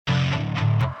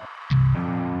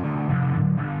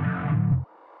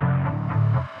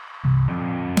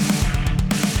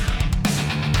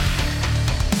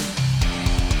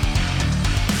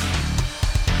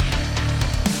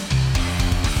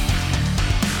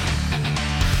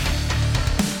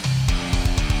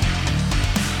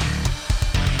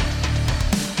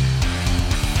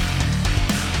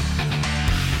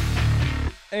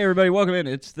Hey everybody, welcome in.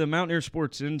 It's the Mountaineer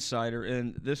Sports Insider,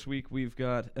 and this week we've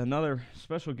got another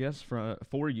special guest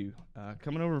for you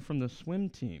coming over from the swim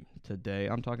team today.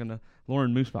 I'm talking to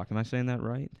Lauren Musbach. Am I saying that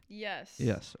right? Yes.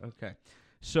 Yes. Okay.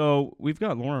 So we've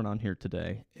got Lauren on here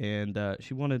today, and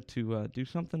she wanted to do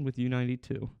something with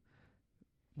U92.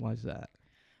 Why is that?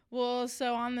 Well,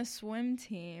 so on the swim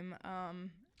team,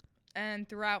 and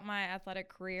throughout my athletic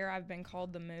career, I've been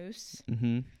called the Moose.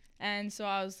 Mm-hmm. And so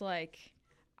I was like,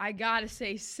 I got to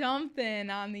say something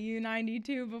on the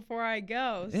U92 before I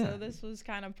go. Yeah. So this was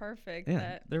kind of perfect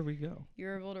Yeah, there we go. you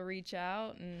were able to reach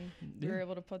out and you were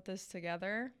able to put this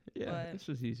together. Yeah, this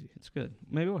was easy. It's good.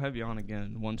 Maybe we'll have you on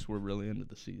again once we're really into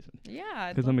the season.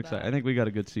 Yeah, because I'm excited. I think we got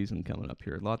a good season coming up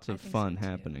here. Lots of fun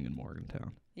happening in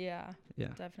Morgantown. Yeah,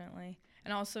 definitely.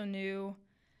 And also new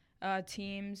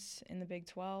teams in the Big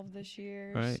 12 this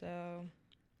year. Right. So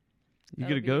you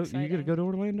gonna go to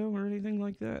Orlando or anything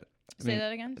like that? Say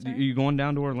that again. Sorry? You going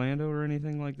down to Orlando or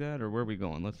anything like that, or where are we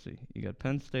going? Let's see. You got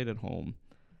Penn State at home,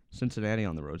 Cincinnati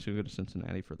on the road. So you go to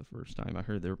Cincinnati for the first time. I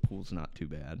heard their pool's not too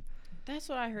bad. That's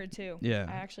what I heard too. Yeah.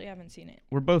 I actually haven't seen it.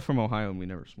 We're both from Ohio and we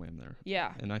never swam there.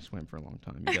 Yeah. And I swam for a long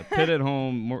time. You got Pitt at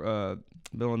home,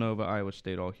 Villanova, Iowa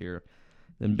State all here.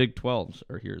 Then Big 12s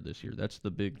are here this year. That's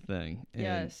the big thing. And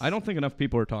yes. I don't think enough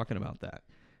people are talking about that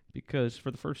because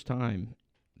for the first time,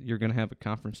 you're going to have a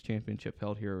conference championship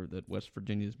held here that West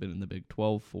Virginia's been in the Big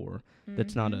 12 for. Mm-hmm.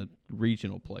 That's not a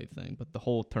regional play thing, but the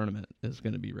whole tournament is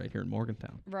going to be right here in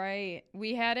Morgantown. Right.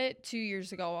 We had it 2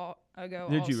 years ago. Did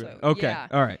also. you? Okay. Yeah.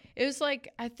 All right. It was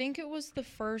like, I think it was the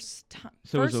first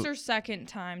or second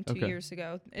time 2 years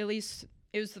ago. At least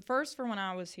it was the first for when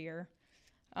I was here.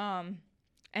 And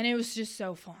it was just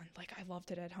so fun. Like, I loved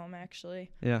it at home,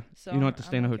 actually. Yeah. So you don't have to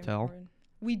stay in a hotel? Forward.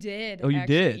 We did. Oh, you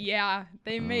did? Yeah.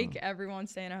 They make everyone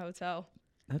stay in a hotel.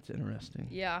 That's interesting.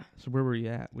 Yeah. So where were you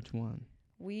at? Which one?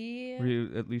 Were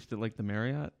you at least at like the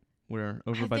Marriott?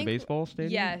 Over by baseball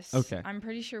stadium? Yes. Okay. I'm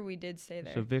pretty sure we did stay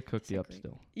there. So Vic hooked you up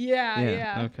still.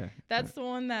 Yeah. Okay. That's the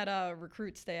one that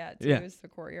recruits stay at, too, is the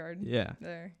courtyard. Yeah.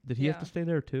 There. Did he have to stay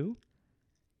there, too?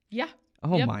 Yeah.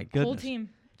 Oh, my goodness. Whole team.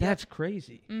 That's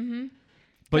crazy. Mm-hmm.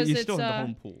 But you still have the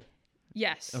home pool.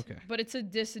 Yes. Okay. But it's a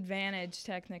disadvantage,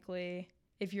 technically,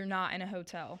 if you're not in a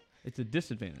hotel. It's a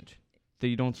disadvantage that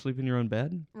you don't sleep in your own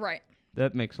bed? Right.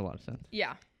 That makes a lot of sense.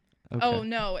 Yeah. Okay. Oh,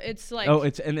 no, it's like... Oh,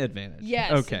 it's an advantage.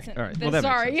 Yes. Okay, all right. Well, that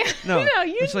sorry. makes sense. No, no,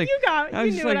 you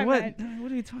knew what I meant.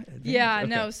 What are you talking about? Yeah, okay.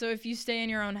 no, so if you stay in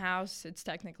your own house, it's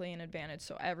technically an advantage,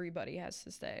 so everybody has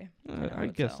to stay in a I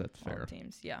guess hotel, that's fair. all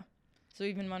teams, yeah. So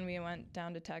even when we went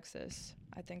down to Texas,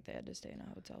 I think they had to stay in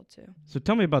a hotel, too. So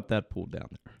tell me about that pool down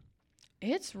there.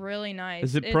 It's really nice.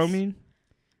 Is it bromine?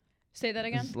 Say that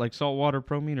again? Is it like saltwater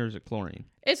bromine or is it chlorine?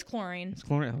 It's chlorine. It's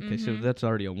chlorine? Okay, so that's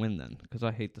already a win then, because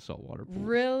I hate the saltwater pools.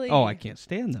 Really? Oh, I can't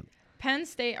stand them. Penn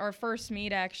State, our first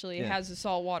meet, actually, has a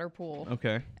saltwater pool.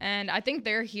 Okay. And I think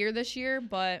they're here this year,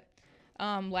 but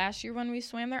last year when we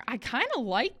swam there, I kind of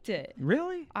liked it.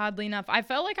 Really? Oddly enough. I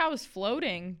felt like I was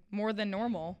floating more than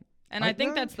normal. And I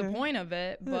think that's the point of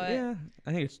it, but... yeah,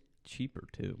 I think it's cheaper,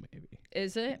 too, maybe.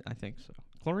 Is it? I think so.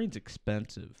 Chlorine's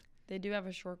expensive. They do have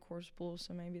a short course pool,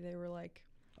 so maybe they were like...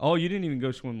 Oh, you didn't even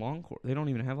go swim long course. They don't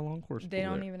even have a long course pool. They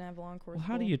don't even have a long course pool.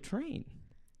 How do you train?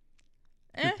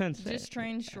 Just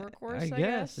train short course, I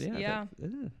guess. guess. Yeah.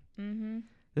 Mm-hmm.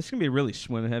 This is going to be a really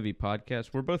swim-heavy podcast.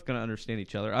 We're both going to understand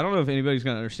each other. I don't know if anybody's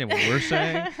going to understand what we're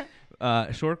saying.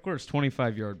 Short course,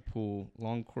 25-yard pool.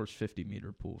 Long course,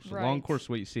 50-meter pool. So long course,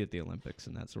 what you see at the Olympics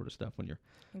and that sort of stuff when you're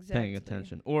paying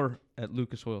attention. Or at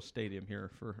Lucas Oil Stadium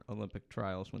here for Olympic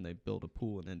trials when they build a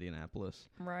pool in Indianapolis.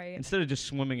 Right. Instead of just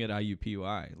swimming at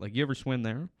IUPUI. Like, you ever swim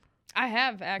there? I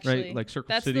have, actually. Right, like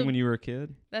Circle City when you were a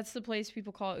kid? That's the place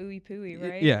people call Ooey Pooey,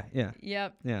 right? Yeah.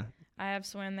 Yep. Yeah. I have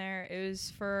swam there. It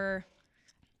was for...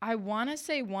 I want to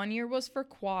say 1 year was for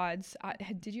quads.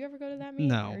 Did you ever go to that meet?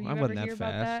 No, I wasn't that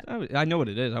fast. I know what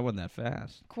it is. I wasn't that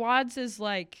fast. Quads is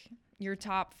like your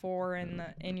top four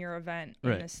in your event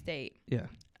in the state. Yeah.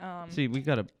 See, we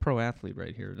got a pro athlete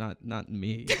right here, not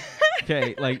me.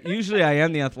 Okay, like usually I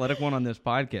am the athletic one on this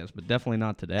podcast, but definitely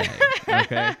not today.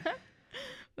 Okay.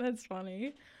 That's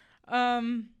funny.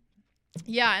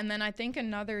 Yeah, and then I think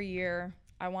another year,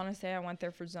 I want to say I went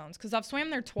there for zones because I've swam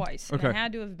there twice. Okay. And it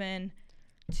had to have been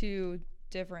 2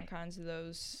 different kinds of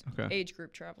those age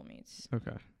group travel meets.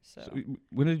 Okay. So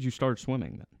when did you start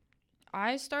swimming then?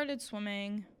 I started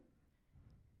swimming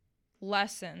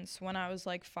lessons when I was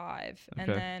like 5. And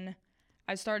then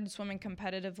I started swimming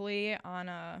competitively on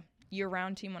a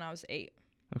year-round team when I was 8.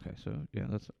 Okay, so yeah,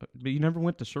 but you never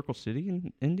went to Circle City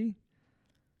in Indy?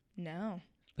 No.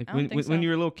 Like I don't think when so. you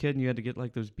were a little kid and you had to get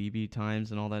like those BB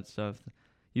times and all that stuff,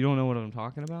 You don't know what I'm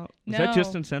talking about? No. Is that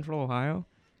just in Central Ohio?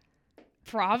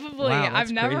 Probably. Wow,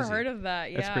 I've never crazy. heard of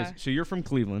that. Yeah. That's crazy. So you're from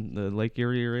Cleveland, the Lake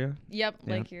Erie area? Yep,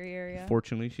 Yeah. Lake Erie area.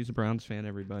 Fortunately, she's a Browns fan,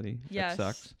 everybody. Yes.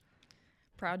 That sucks.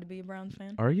 Proud to be a Browns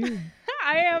fan. Are you?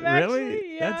 I am actually.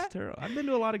 Really? Yeah. That's terrible. I've been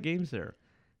to a lot of games there.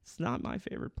 It's not my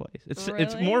favorite place. It's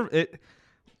Really? more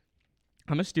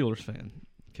I'm a Steelers fan.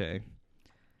 Okay.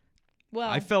 Well,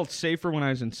 I felt safer when I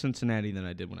was in Cincinnati than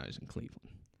I did when I was in Cleveland.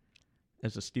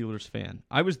 As a Steelers fan,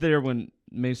 I was there when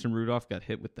Mason Rudolph got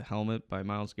hit with the helmet by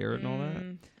Myles Garrett and all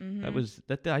that.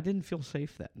 Mm-hmm. I didn't feel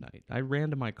safe that night. I ran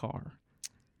to my car.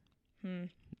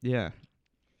 Yeah.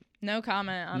 No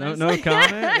comment on No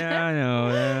comment. Yeah, I know.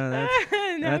 Yeah,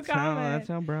 that's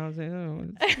how Browns.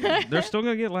 They're still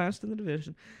gonna get last in the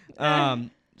division.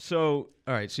 So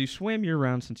all right. So you swam year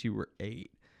round since you were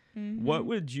 8. Mm-hmm. What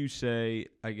would you say?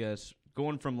 I guess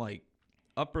going from like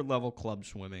upper level club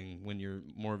swimming when you're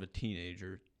more of a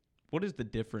teenager, what is the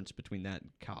difference between that and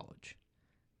college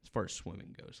as far as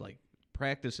swimming goes? Like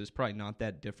practice is probably not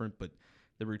that different, but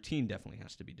the routine definitely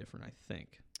has to be different, I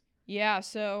think. Yeah,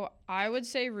 so I would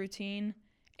say routine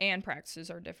and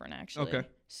practices are different, actually. Okay.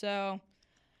 So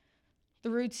the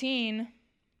routine,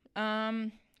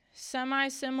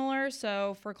 semi-similar.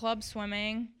 So for club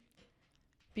swimming,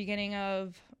 beginning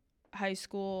of high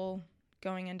school,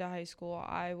 going into high school,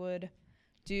 I would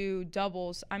do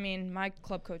doubles. I mean, my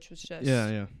club coach was just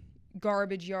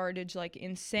garbage yardage, like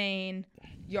insane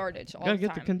yardage all the time. Gotta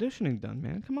get the conditioning done,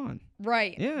 man. Come on.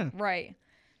 Right. Yeah. Right.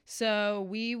 So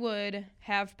we would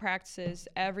have practices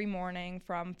every morning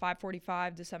from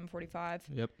 5:45 to 7:45.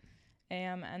 Yep.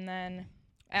 And then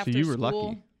after you were school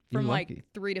lucky. from lucky. like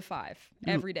 3 to 5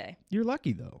 every day. You're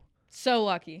lucky though. So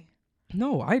lucky.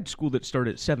 No, I had school that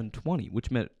started at 7:20,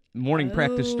 which meant morning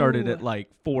practice started at like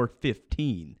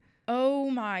 4:15. Oh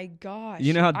my gosh.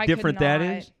 You know how different that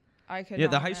is? I could Yeah,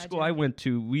 not the high imagine. school I went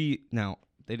to,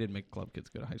 they didn't make club kids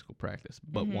go to high school practice,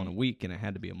 but one a week, and it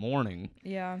had to be a morning.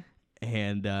 Yeah.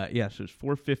 And, so it was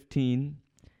 4:15,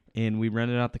 and we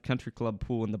rented out the country club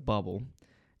pool in the bubble,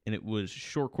 and it was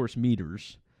short course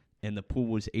meters, and the pool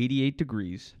was 88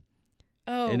 degrees.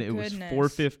 Oh, and it goodness.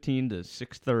 was 4:15 to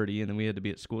 6:30, and then we had to be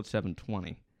at school at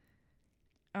 7:20.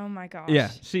 Oh, my gosh. Yeah,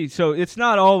 see, so it's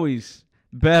not always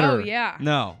better. Oh, yeah.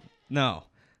 No.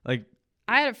 Like,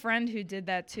 I had a friend who did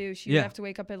that, too. She would have to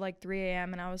wake up at, like, 3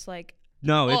 a.m., and I was like,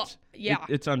 no, yeah.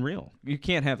 It's unreal. You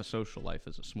can't have a social life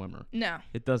as a swimmer. No.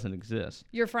 It doesn't exist.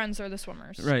 Your friends are the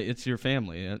swimmers. Right, it's your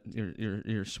family,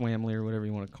 your swamly or whatever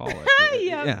you want to call it.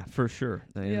 Yep. Yeah, for sure.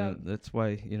 Yep. That's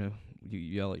why, you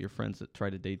yell at your friends that try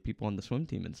to date people on the swim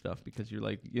team and stuff because you're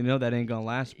like, that ain't going to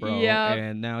last, bro. Yep.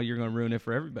 And now you're going to ruin it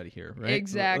for everybody here, right?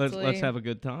 Exactly. Let's have a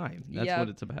good time. That's what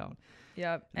it's about.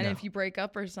 Yep. And if you break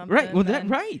up or something. Right. Well, then,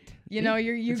 right. You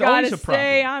got to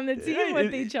stay on the team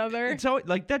with each other. It's always,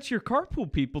 like, that's your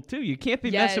carpool people, too. You can't be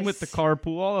messing with the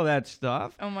carpool, all of that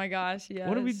stuff. Oh, my gosh. Yes.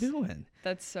 What are we doing?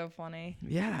 That's so funny.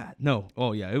 Yeah. No.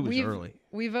 Oh, yeah. It was early.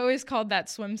 We've always called that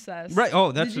swim cess. Right.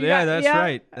 Oh, that's right. That's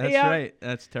yeah. right.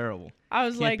 That's terrible. I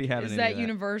was Can't like, is that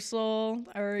universal?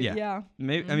 Or yeah.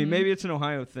 Maybe, I mean, maybe it's an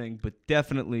Ohio thing, but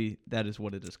definitely that is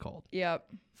what it is called. Yep.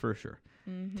 For sure.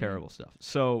 Terrible stuff.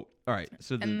 So, all right.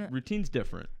 So the routine's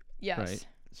different. Yes. Right.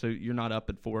 So you're not up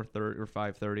at 4:30 or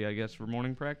 5:30, I guess, for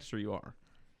morning practice, or you are?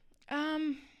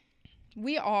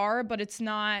 We are, but it's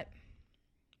not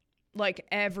like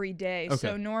every day. Okay.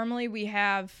 So normally we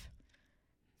have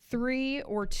 3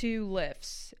 or 2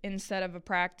 lifts instead of a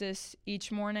practice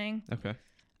each morning. Okay.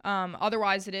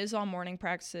 Otherwise it is all morning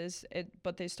practices,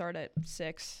 but they start at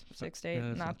 6 to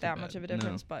 8. Not that much of a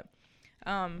difference, but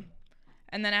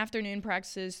and then afternoon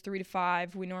practices 3 to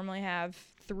 5. We normally have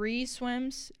 3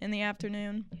 swims in the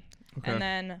afternoon, and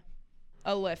then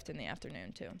a lift in the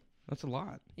afternoon too. That's a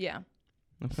lot. Yeah.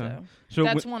 Okay. So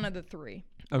that's one of the 3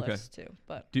 lifts too.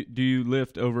 But do you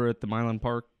lift over at the Milan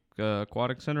Park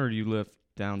Aquatic Center, or do you lift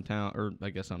downtown, or I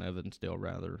guess on Evansdale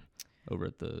rather, over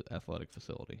at the athletic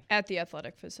facility? At the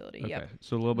athletic facility. Okay. Yep.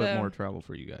 So a little bit more travel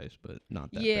for you guys, but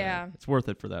not that bad. It's worth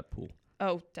it for that pool.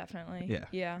 Oh, definitely. Yeah.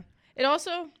 Yeah. It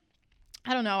also,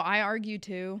 I don't know, I argue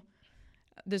too,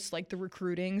 this like the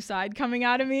recruiting side coming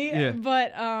out of me,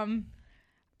 but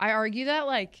I argue that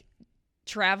like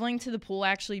traveling to the pool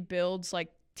actually builds like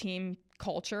team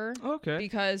culture. Okay.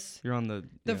 Because you're on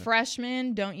the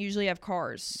freshmen don't usually have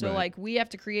cars. So like we have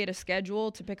to create a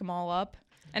schedule to pick them all up,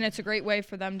 and it's a great way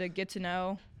for them to get to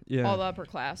know all the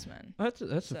upperclassmen.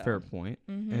 That's a fair point.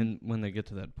 And when they get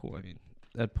to that pool, I mean,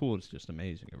 that pool is just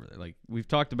amazing over there. Like we've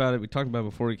talked about it. We talked about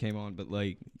it before we came on, but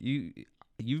like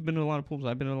you've been to a lot of pools.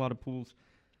 I've been in a lot of pools.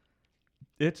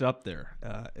 It's up there.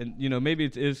 And maybe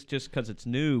it is just because it's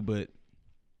new, but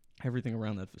everything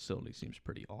around that facility seems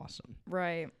pretty awesome.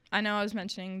 Right. I know I was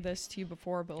mentioning this to you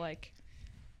before, but like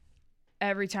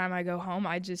every time I go home,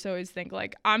 I just always think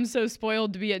like I'm so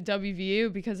spoiled to be at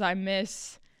WVU because I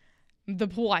miss the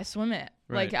pool I swim at.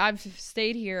 Right. Like I've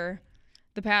stayed here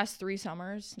the past 3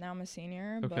 summers. Now I'm a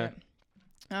senior, okay.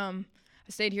 but I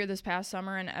stayed here this past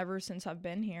summer and ever since I've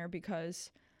been here because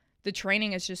the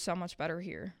training is just so much better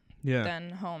here than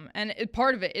home. And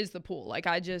part of it is the pool. Like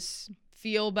I just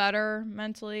feel better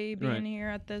mentally being here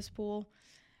at this pool.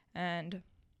 And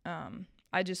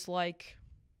I just like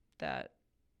that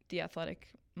the athletic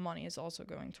money is also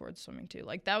going towards swimming too.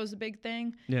 Like that was a big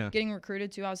thing. Yeah. Getting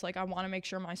recruited to, I was like, I want to make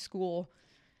sure my school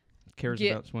cares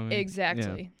about swimming.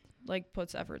 Exactly. Yeah. Like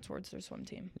puts effort towards their swim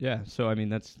team. Yeah. So, I mean,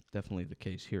 that's definitely the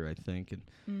case here, I think.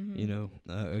 And, you know,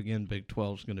 again, Big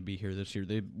 12 is going to be here this year.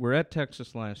 They were at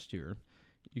Texas last year.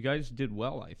 You guys did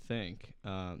well, I think.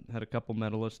 Had a couple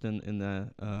medalists in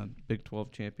the Big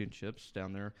 12 championships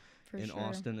down there. In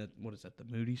Austin at, what is that, the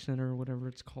Moody Center or whatever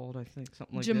it's called, I think,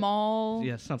 something like Jamal. that.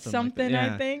 Yeah, something like that.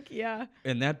 Yeah. I think, yeah.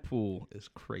 And that pool is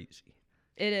crazy.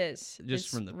 It is. Just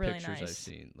it's from the really pictures nice. I've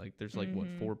seen. Like, there's like, what,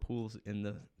 4 pools in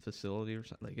the facility or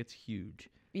something? Like, it's huge.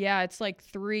 Yeah, it's like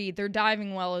 3. Their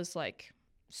diving well is like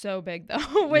so big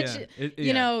though, which,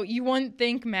 you know, you wouldn't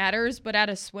think matters, but at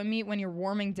a swim meet when you're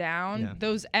warming down,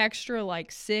 those extra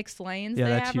like 6 lanes they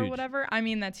have or whatever, I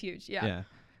mean, that's huge. Yeah.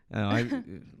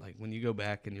 Like when you go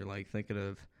back and you're like thinking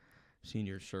of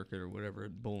senior circuit or whatever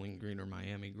at Bowling Green or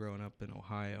Miami growing up in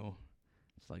Ohio,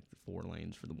 it's like the 4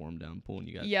 lanes for the warm down pool and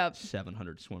you got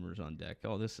 700 swimmers on deck.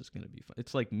 Oh, this is going to be fun.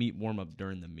 It's like meet warm up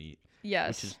during the meet.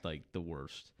 Yes. Which is like the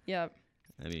worst. Yep.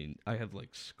 I mean, I have like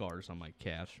scars on my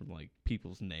calves from like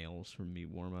people's nails from meet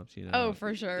warm ups, you know. Oh,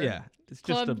 for sure. Yeah. It's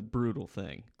just a brutal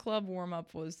thing. Club warm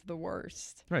up was the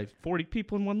worst. Right. 40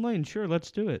 people in 1 lane. Sure,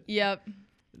 let's do it. Yep.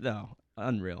 No.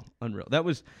 Unreal. That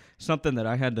was something that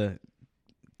I had to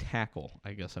tackle,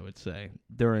 I guess I would say,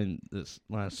 during this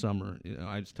last summer. You know,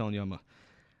 I was telling you I'm a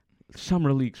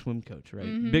summer league swim coach,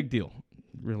 right? Big deal,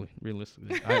 really,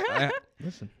 realistically.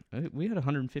 Listen, we had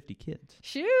 150 kids.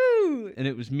 Shoot! And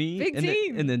it was me Big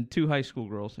team. And then 2 high school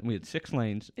girls, and we had 6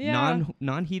 lanes,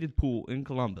 non-heated pool in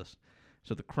Columbus.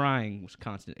 So the crying was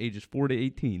constant, ages 4 to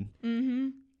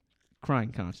 18,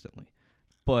 crying constantly.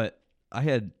 But I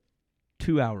had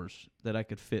 2 hours that I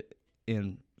could fit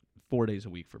in 4 days a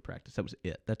week for practice. That was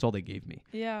it. That's all they gave me.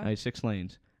 Yeah. I had 6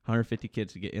 lanes, 150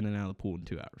 kids to get in and out of the pool in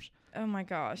 2 hours. Oh my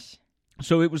gosh.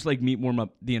 So it was like meet warm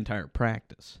up the entire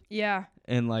practice. Yeah.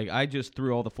 And like I just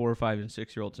threw all the 4, 5, and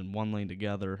 6-year-olds in 1 lane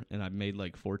together, and I made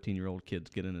like 14-year-old kids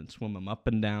get in and swim them up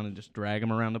and down and just drag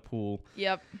them around the pool.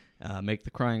 Yep. Make the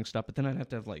crying stop. But then I'd have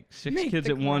to have like 6 kids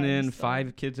at one end,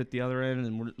 5 kids at the other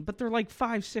end, but they're like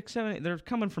 5, 6, 7, 8. They're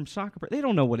coming from soccer. They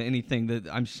don't know what anything that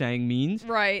I'm saying means.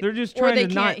 Right. They're just trying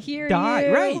to not die. You.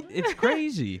 Right. It's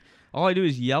crazy. All I do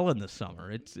is yell in the summer.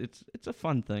 It's a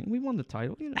fun thing. We won the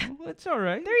title. You know, it's all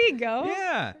right. There you go.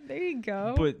 Yeah. There you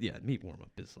go. But yeah, meet warm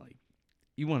up is like,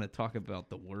 you want to talk about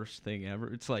the worst thing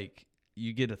ever. It's like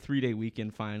you get a 3-day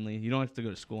weekend finally. You don't have to go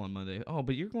to school on Monday. Oh,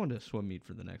 but you're going to a swim meet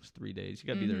for the next 3 days. You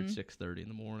got to be there at 6:30 in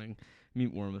the morning.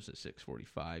 Meet warm ups at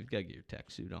 6:45. You got to get your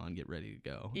tech suit on, get ready to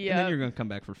go. Yeah. And then you're going to come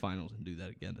back for finals and do that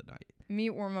again tonight. Meet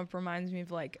warm up reminds me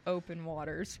of like open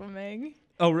water swimming.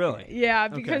 Oh, really? Yeah,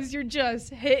 because you're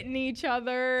just hitting each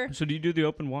other. So do you do the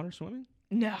open water swimming?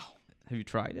 No. Have you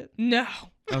tried it? No.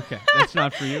 Okay, that's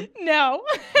not for you? No,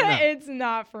 it's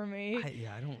not for me.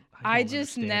 I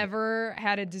just never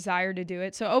had a desire to do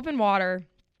it. So open water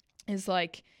is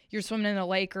like you're swimming in a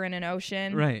lake or in an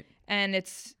ocean. Right. And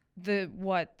it's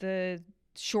the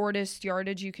shortest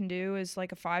yardage you can do is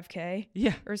like a 5K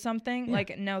or something. Yeah.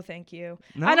 Like, no, thank you.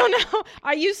 No? I don't know.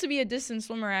 I used to be a distance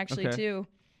swimmer actually too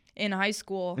in high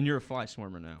school. And you're a fly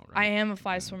swimmer now, right? I am a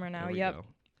fly swimmer now. Yep.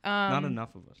 Not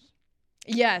enough of us.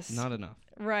 Yes. Not enough.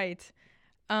 Right.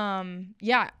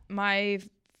 Yeah, my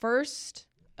first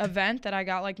event that I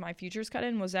got like my futures cut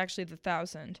in was actually the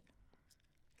 1,000.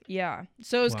 Yeah.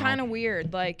 So it was kind of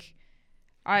weird. Like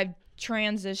I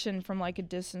transitioned from like a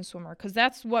distance swimmer because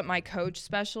that's what my coach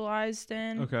specialized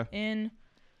in. Okay. In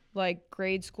like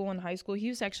grade school and high school. He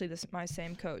was actually my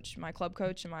same coach. My club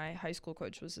coach and my high school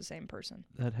coach was the same person.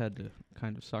 That had to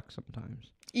kind of suck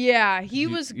sometimes. Yeah, he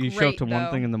was great. You show up to though. one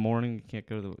thing in the morning, you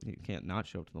can't not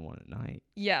show up to the one at night.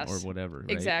 Yes. Or whatever, right?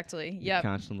 Exactly. You're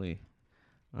constantly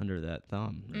under that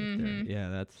thumb right there. Yeah,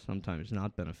 that's sometimes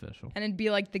not beneficial. And it'd be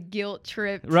like the guilt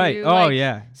trip. Right. Too. Oh, like,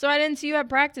 yeah. So I didn't see you at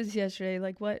practice yesterday.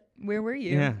 Like, what? Where were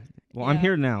you? Yeah. Well, I'm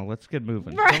here now. Let's get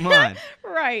moving. Right. Come on.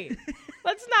 Right.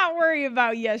 Let's not worry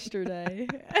about yesterday.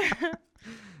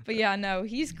 But yeah, no,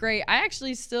 he's great. I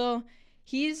actually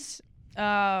he's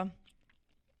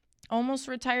almost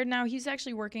retired now. He's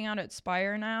actually working out at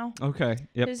Spire now. Okay.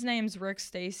 Yep. His name's Rick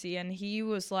Stacy, and he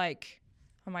was like,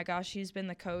 oh my gosh, he's been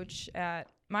the coach at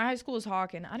my high school is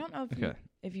Hawken. I don't know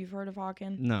if you've heard of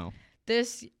Hawken. No.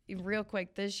 This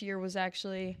year was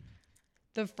actually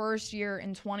the first year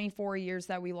in 24 years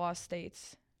that we lost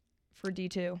states for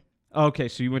D2. Okay,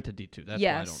 so you went to D2. That's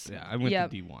yes. why I went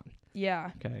to D1.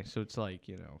 Yeah. Okay, so it's like,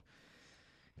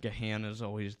 Gahanna's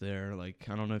always there. Like,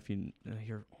 I don't know if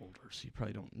you're older, so you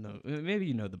probably don't know. Maybe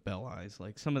you know the Bell Eyes.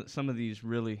 Like some of these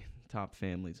really top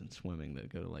families in swimming that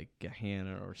go to like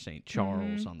Gahanna or St.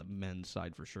 Charles on the men's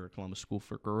side for sure. Columbus School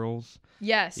for Girls.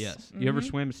 Yes. Yes. You ever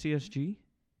swam at CSG?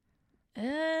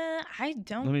 I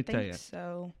don't think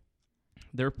so.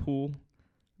 Their pool,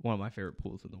 one of my favorite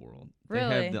pools in the world. Really?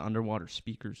 They have the underwater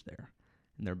speakers there,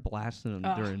 and they're blasting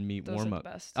them during meet warm up.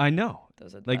 Best. I know.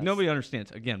 Those are the like best. Nobody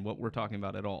understands again what we're talking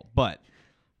about at all. But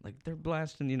like they're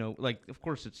blasting, like of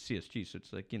course it's CSG, so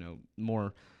it's like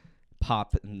more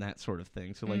pop and that sort of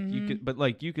thing. So like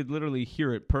you could literally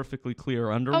hear it perfectly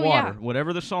clear underwater,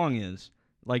 whatever the song is,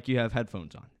 like you have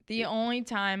headphones on. The only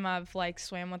time I've like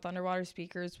swam with underwater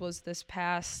speakers was this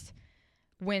past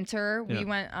winter. We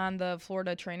went on the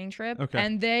Florida training trip,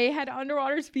 and they had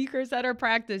underwater speakers at our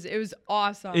practice. It was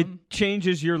awesome. It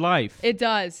changes your life. It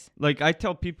does. Like I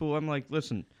tell people, I'm like,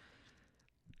 listen,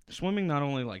 swimming not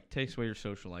only like takes away your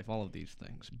social life, all of these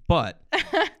things, but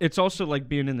it's also like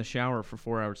being in the shower for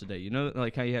 4 hours a day.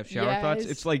 Like how you have shower thoughts?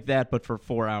 It's like that, but for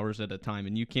 4 hours at a time,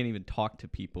 and you can't even talk to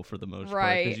people for the most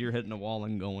part because you're hitting a wall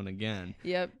and going again.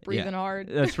 Yep, breathing hard.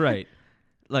 That's right.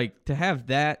 Like to have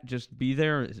that just be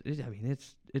there,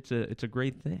 it's a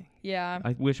great thing. Yeah.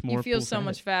 I wish more. You feel so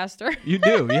much faster. You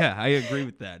do, yeah. I agree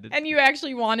with that. And you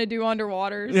actually want to do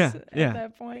underwaters at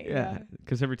that point. Yeah.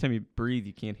 Because every time you breathe,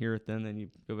 you can't hear it. Then you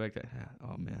go back to,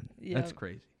 oh man, that's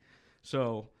crazy.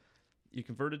 So you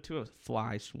converted to a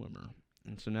fly swimmer.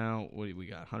 And so now what do we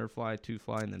got? 100 fly, 2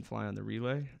 fly, and then fly on the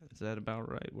relay? Is that about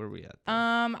right? Where are we at?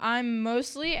 I'm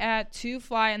mostly at 2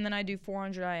 fly, and then I do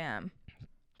 400 IM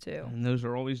too. And those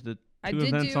are always the two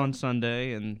events on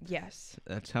Sunday, and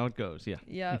that's how it goes. Yeah.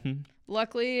 Yeah.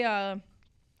 Luckily,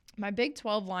 my Big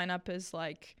 12 lineup is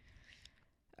like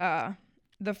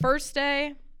the first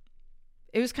day.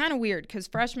 It was kind of weird because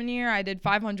freshman year I did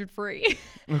 500 free.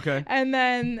 Okay. And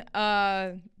then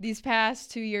these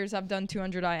past 2 years I've done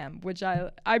 200 IM, which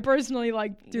I personally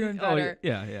like doing better. Oh,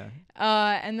 yeah.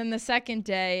 And then the second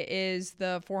day is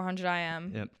the 400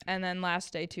 IM. Yep. And then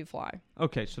last day 2 fly.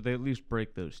 Okay, so they at least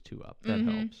break those two up. That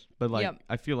helps. But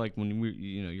I feel like when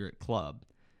you're at club,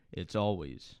 it's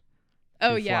always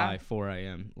 2 fly, 4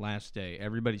 IM, last day.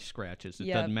 Everybody scratches. It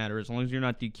doesn't matter. As long as you're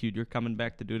not DQ'd, you're coming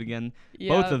back to do it again.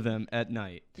 Both of them at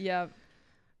night. Yep.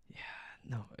 Yeah.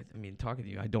 No, I mean, talking to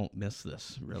you, I don't miss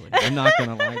this, really. I'm not going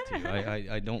to lie to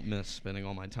you. I don't miss spending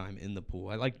all my time in the pool.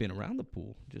 I like being around the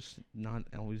pool, just not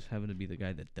always having to be the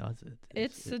guy that does it.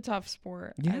 It's a tough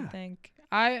sport, I think.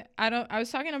 I was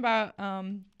talking about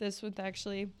this with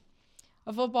actually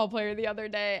a football player the other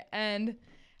day, and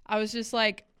I was just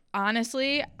like,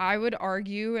 honestly, I would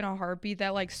argue in a heartbeat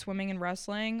that like swimming and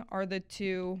wrestling are the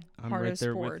two hardest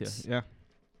sports. With you. Yeah.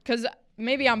 Because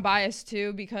maybe I'm biased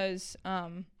too because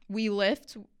we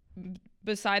lift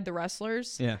beside the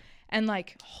wrestlers. Yeah. And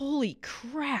like, holy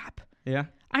crap. Yeah.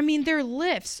 I mean, their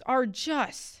lifts are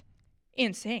just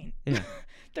insane. Yeah.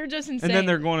 They're just insane. And then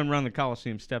they're going around the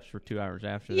Coliseum steps for 2 hours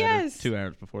after that. Or 2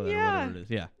 hours before that or whatever it is.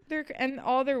 Yeah. And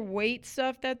all their weight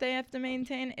stuff that they have to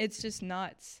maintain, it's just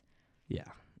nuts. Yeah.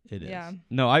 It is. Yeah.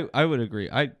 No, I would agree.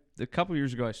 A couple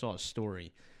years ago, I saw a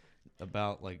story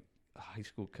about like a high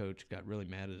school coach got really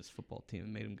mad at his football team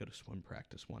and made him go to swim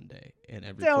practice one day, and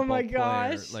every football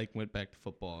player like went back to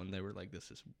football, and they were like,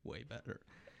 "This is way better."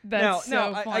 That's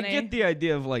so funny. I get the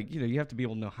idea of like you have to be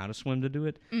able to know how to swim to do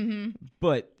it,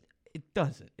 but it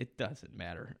doesn't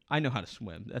matter. I know how to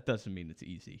swim. That doesn't mean it's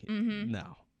easy.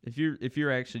 No, if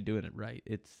you're actually doing it right,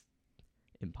 it's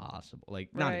impossible.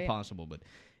 Like not impossible, but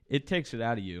it takes it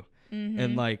out of you.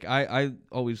 And like I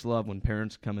always love when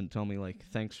parents come and tell me like,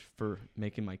 thanks for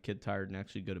making my kid tired and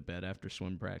actually go to bed after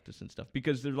swim practice and stuff,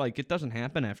 because they're like, it doesn't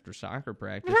happen after soccer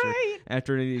practice or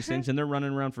after any of these things, and they're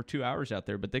running around for 2 hours out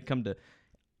there, but they come to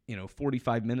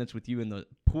 45 minutes with you in the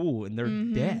pool and they're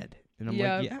dead. And I'm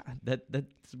like, yeah,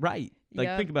 that's right.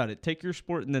 Like think about it. Take your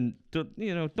sport and then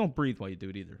don't breathe while you do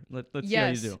it either. Let's see how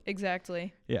you do.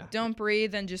 Exactly. Yeah. Don't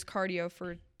breathe and just cardio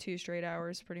for 2 straight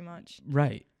hours pretty much.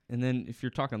 Right. And then if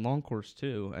you're talking long course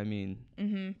too, I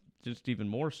mean, just even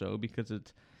more so because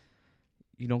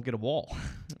you don't get a wall,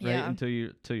 right? Until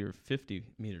you're 50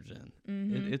 meters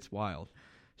in. It's wild.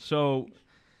 So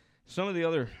some of the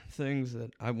other things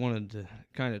that I wanted to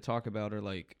kind of talk about are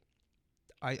like,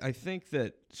 I think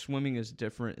that swimming is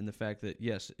different in the fact that,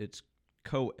 yes, it's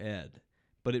co-ed,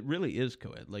 but it really is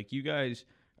co-ed. Like, you guys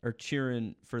are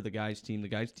cheering for the guys' team. The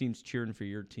guys' team's cheering for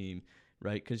your team,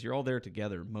 right? Because you're all there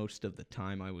together most of the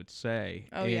time, I would say.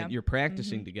 Oh, and yeah. you're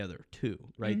practicing together, too,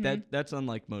 right? Mm-hmm. That's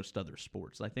unlike most other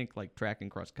sports. I think, like, track and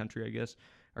cross country, I guess,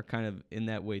 are kind of in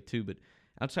that way, too. But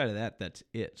outside of that, that's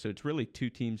it. So it's really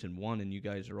two teams in one, and you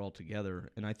guys are all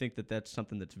together. And I think that that's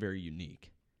something that's very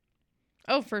unique.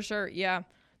 Oh, for sure. Yeah.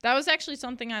 That was actually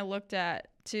something I looked at,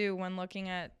 too, when looking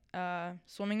at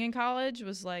swimming in college,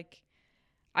 was like,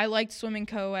 I liked swimming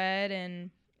co-ed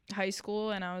in high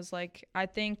school, and I was like, I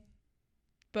think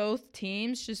both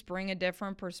teams just bring a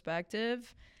different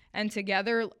perspective, and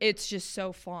together it's just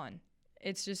so fun.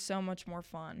 It's just so much more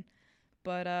fun.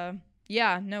 But,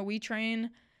 yeah, no, we train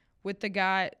with the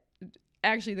guy.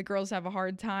 Actually, the girls have a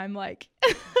hard time, like,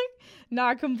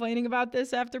 not complaining about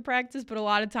this after practice, but a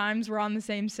lot of times we're on the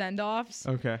same send-offs.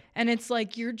 Okay. And it's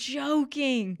like, you're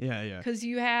joking. Yeah, yeah. Because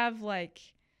you have, like,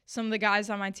 some of the guys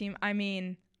on my team, I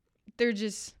mean, they're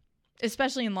just,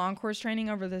 especially in long course training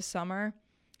over this summer,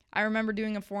 I remember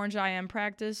doing a 400 IM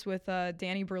practice with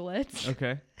Danny Berlitz.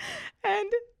 Okay.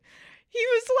 And he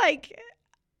was, like,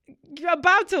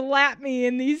 about to lap me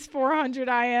in these 400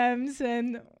 IMs,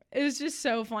 and it was just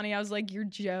so funny. I was like, you're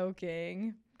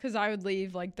joking. Because I would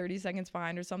leave like 30 seconds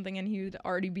behind or something, and he would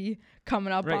already be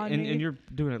coming up on me. And you're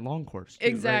doing it long course, too,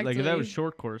 exactly. right? Like, if that was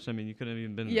short course, I mean, you couldn't have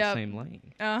even been in the same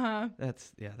lane. Uh-huh.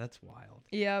 That's wild.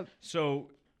 Yep. So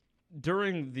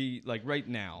during the, like, right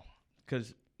now,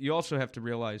 because you also have to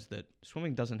realize that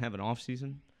swimming doesn't have an off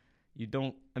season. You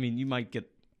don't, I mean, you might get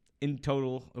in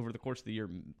total over the course of the year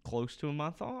close to a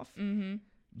month off. Mm-hmm.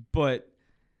 But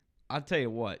I'll tell you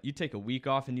what, you take a week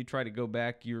off and you try to go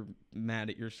back, you're mad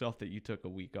at yourself that you took a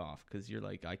week off, because you're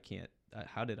like, I can't,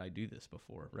 how did I do this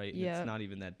before, right? Yeah. It's not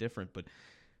even that different. But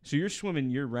so you're swimming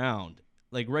year round.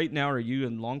 Like, right now, are you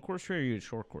in long course training or are you in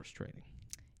short course training?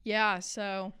 Yeah,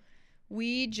 so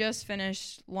we just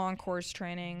finished long course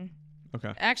training.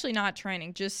 Okay. Actually, not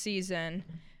training, just season.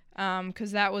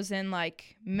 Because that was in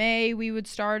like May we would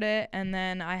start it, and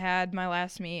then I had my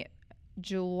last meet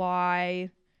July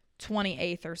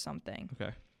 28th or something.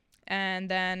 Okay. And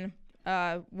then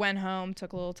went home,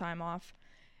 took a little time off.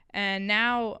 And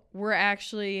now we're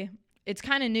actually, it's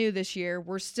kind of new this year.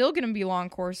 We're still going to be long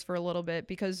course for a little bit,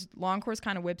 because long course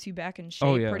kind of whips you back in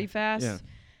shape pretty fast.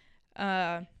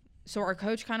 Yeah. So our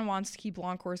coach kind of wants to keep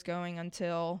long course going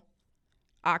until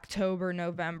October,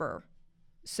 November.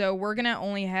 So we're going to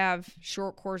only have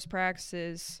short course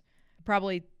practices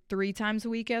probably 3 times a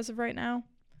week as of right now.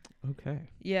 Okay.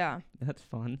 Yeah. That's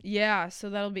fun. Yeah, so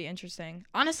that'll be interesting.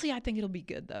 Honestly, I think it'll be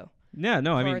good, though. Yeah,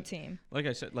 no, I mean, for our team. Like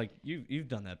I said, like, you've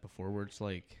done that before, where it's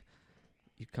like,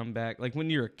 you come back, like when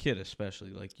you're a kid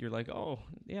especially, like, you're like, oh,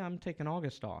 yeah, I'm taking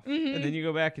August off. Mm-hmm. And then you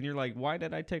go back and you're like, why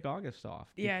did I take August off?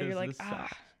 Yeah, because you're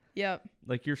like, Yep.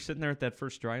 Like, you're sitting there at that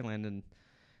first dry land and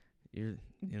you're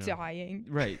dying.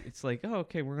 Right. It's like, oh,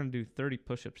 okay, we're going to do 30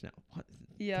 push-ups now. What?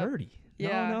 Yeah. 30?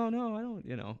 Yeah. No, I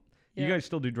don't, Yep. You guys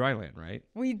still do dry land, right?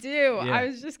 We do. Yeah. I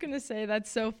was just going to say, that's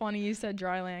so funny you said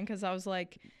dry land, because I was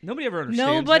like, nobody ever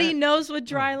understands nobody that. knows what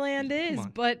dry land is,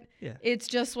 on. but Yeah. it's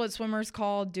just what swimmers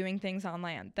call doing things on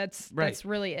land. That's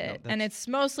really it. No, and it's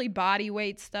mostly body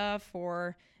weight stuff,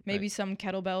 or maybe some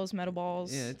kettlebells, metal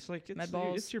balls. Yeah, it's like,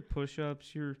 med-balls. it's your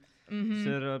push-ups, your Mm-hmm.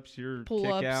 sit-ups, your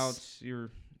Pull-ups. kick-outs, you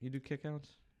do kick-outs?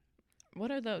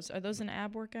 What are those? Are those an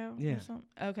ab workout Yeah. or something?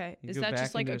 Okay. You Is go that back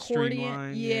just like into a accordion?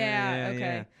 streamline. Yeah. Okay.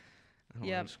 Yeah. I don't know,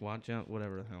 Yep. squat jump,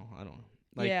 whatever the hell. I don't know.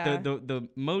 Like, Yeah. the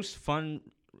most fun,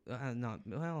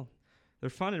 they're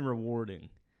fun and rewarding,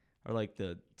 are like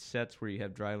the sets where you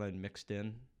have dry land mixed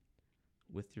in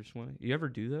with your swimming. You ever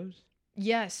do those?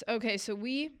 Yes. Okay. So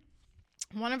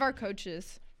one of our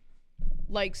coaches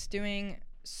likes doing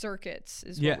circuits,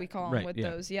 is what we call them with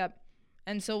those. Yep.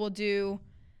 And so we'll do,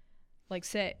 like,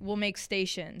 we'll make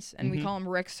stations, and we call them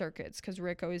Rick circuits, because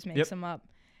Rick always makes them up.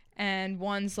 And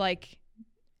one's like,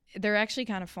 they're actually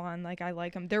kind of fun. Like, I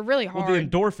like them. They're really hard. Well, the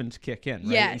endorphins kick in,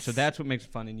 right? Yes. And so that's what makes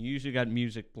it fun. And you usually got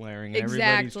music blaring, and Exactly.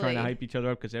 everybody's trying to hype each other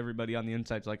up, because everybody on the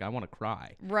inside's like, I want to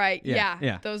cry. Right.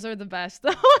 Yeah. Those are the best,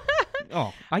 though.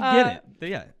 Oh, I get it.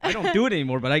 Yeah. I don't do it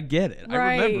anymore, but I get it.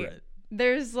 Right. I remember it.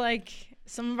 There's, like,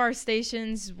 some of our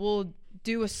stations will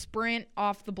do a sprint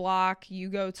off the block. You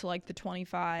go to, like, the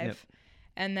 25. Yep.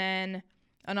 And then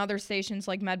another station's,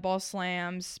 like, med ball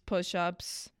slams,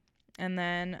 push-ups. And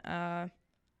then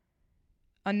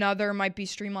another might be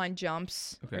streamlined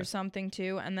jumps or something,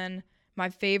 too. And then my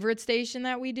favorite station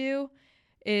that we do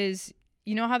is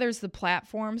you know how there's the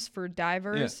platforms for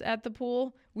divers at the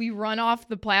pool? We run off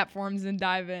the platforms and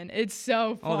dive in. It's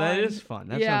so fun. Oh, that is fun.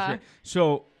 That sounds great.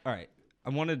 So, all right.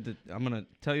 I'm going to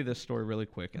tell you this story really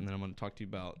quick, and then I'm going to talk to you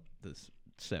about this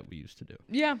set we used to do.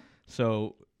 Yeah.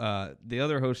 So, the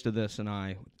other host of this and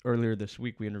I, earlier this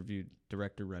week, we interviewed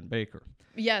director Ren Baker.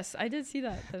 Yes, I did see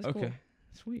that. That was cool.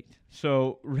 Sweet.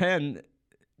 So, Ren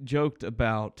joked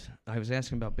about, I was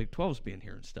asking about Big 12s being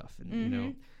here and stuff, and you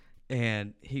know,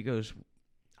 and he goes,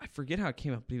 I forget how it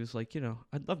came up, but he was like, you know,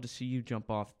 I'd love to see you jump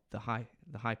off the high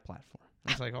platform.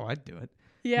 I was like, oh, I'd do it.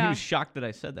 Yeah. He was shocked that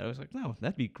I said that. I was like, no,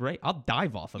 that'd be great. I'll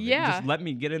dive off of it. Just let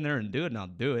me get in there and do it, and I'll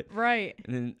do it. Right.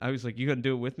 And then I was like, you gonna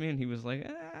do it with me? And he was like,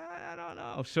 I don't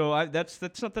know. So that's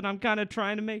something I'm kind of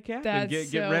trying to make happen.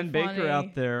 Get Ren Baker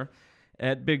out there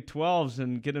at Big 12s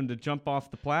and get him to jump off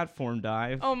the platform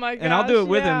dive. Oh my gosh. And I'll do it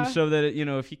with him so that, you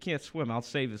know, if he can't swim, I'll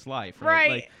save his life.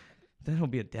 Right. Like, then he'll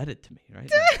be indebted to me,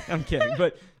 right? I'm kidding.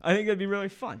 But I think that'd be really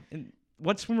fun. And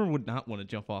what swimmer would not want to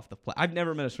jump off the platform? I've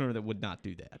never met a swimmer that would not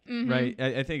do that, right?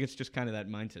 I think it's just kind of that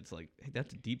mindset. It's like, hey,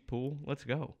 that's a deep pool. Let's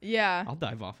go. Yeah. I'll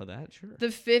dive off of that, sure. The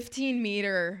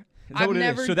 15-meter. Is that what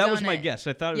it is? So that was my guess.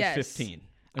 I thought it was 15.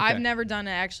 Okay. I've never done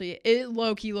it, actually. It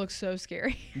low-key looks so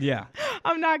scary. Yeah.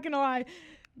 I'm not going to lie.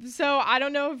 So I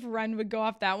don't know if Ren would go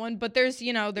off that one, but there's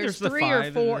 3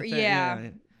 or 4.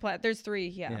 There's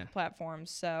 3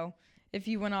 platforms. So if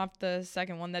you went off the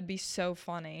second one, that'd be so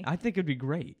funny. I think it'd be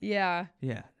great. Yeah.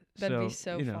 Yeah. That'd be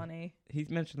so funny. He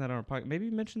mentioned that on our podcast. Maybe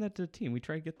mention that to the team. We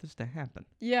try to get this to happen.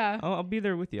 Yeah. I'll be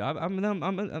there with you. I'll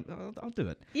do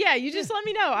it. Yeah, you just let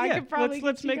me know. I could probably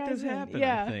let's make this happen.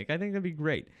 Yeah. I think that'd be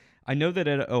great. I know that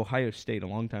at Ohio State a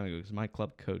long time ago, because my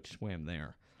club coach swam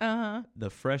there. The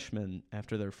freshmen,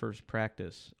 after their first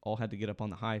practice, all had to get up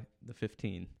on the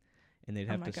 15, and they'd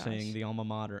have to sing the alma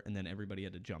mater, and then everybody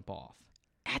had to jump off.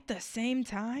 At the same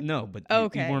time? No, but you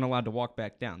weren't allowed to walk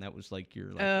back down. That was like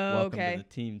your welcome to the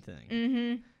team thing.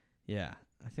 Mm-hmm. Yeah,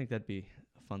 I think that'd be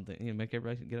a fun thing. You know, make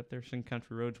everybody get up there, sing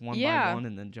country roads one by one,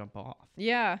 and then jump off.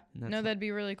 Yeah, that'd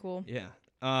be really cool. Yeah.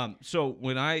 So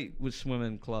when I was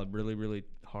swimming club, really, really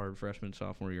hard freshman,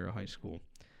 sophomore year of high school,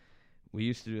 we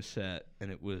used to do a set, and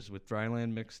it was with dry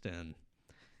land mixed in, and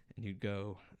you'd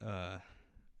go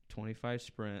 25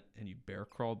 sprint, and you bear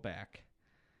crawl back.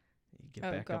 You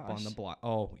get back up on the block.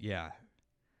 Oh, yeah.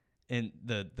 And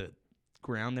the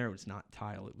ground there was not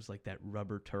tile. It was like that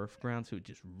rubber turf ground, so it would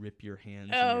just rip your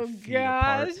hands and your feet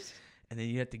apart. And then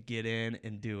you had to get in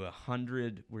and do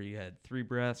 100 where you had 3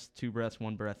 breaths, 2 breaths,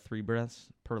 1 breath, 3 breaths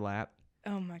per lap.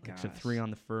 Oh, my gosh. So 3 on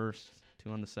the first,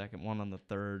 2 on the second, 1 on the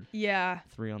third.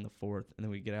 3 on the fourth. And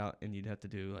then we get out, and you'd have to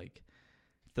do like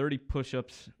 30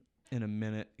 push-ups in a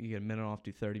minute. You get a minute off,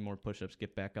 do 30 more push-ups,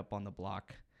 get back up on the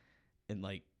block. And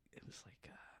like, it was like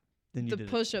then you the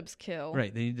push-ups kill.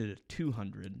 Right. Then you did a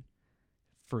 200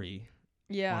 free.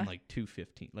 Yeah. On like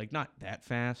 215. Like not that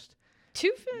fast.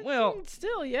 215. Well,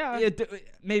 still, yeah.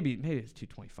 Maybe it's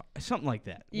 225. Something like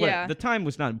that. Yeah. Whatever. The time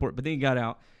was not important. But then you got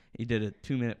out. You did a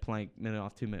 2-minute plank, minute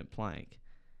off, 2-minute plank,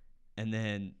 and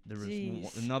then there was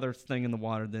another thing in the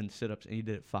water. Then sit-ups, and you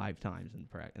did it 5 times in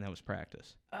practice, and that was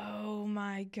practice. Oh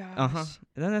my gosh.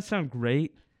 Doesn't that sound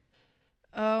great?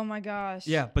 Oh my gosh.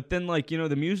 Yeah, but then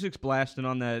the music's blasting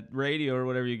on that radio or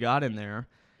whatever you got in there,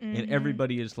 and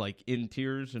everybody is like in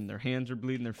tears and their hands are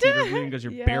bleeding, their feet are bleeding because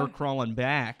you're bear crawling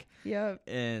back. Yep.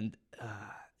 And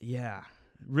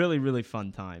really, really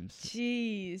fun times.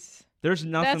 Jeez. There's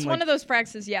nothing. That's one of those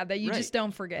practices, that you just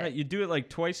don't forget. Right, you do it like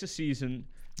twice a season,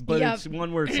 but it's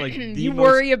one where it's like you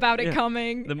worry about it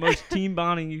coming. The most team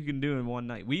bonding you can do in one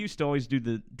night. We used to always do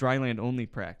the dry land only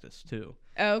practice too.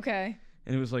 Oh, okay.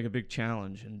 And it was like a big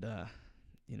challenge, and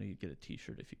you'd get a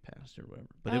T-shirt if you passed or whatever.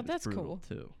 But it was brutal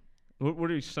too. What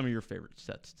are some of your favorite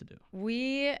sets to do?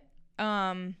 We,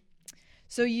 the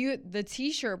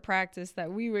T-shirt practice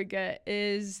that we would get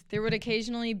is there would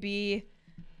occasionally be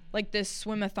like this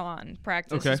swim-a-thon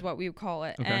practice is what we would call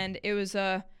it, and it was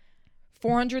a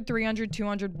 400, 300,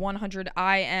 200, 100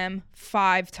 IM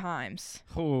 5 times.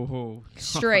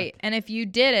 Straight. And if you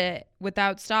did it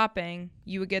without stopping,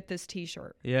 you would get this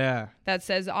T-shirt. Yeah. That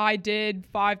says, I did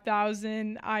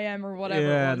 5,000 IM or whatever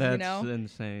it was, that's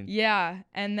insane. Yeah.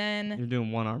 And then... You're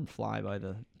doing one-arm fly by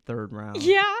the 3rd round.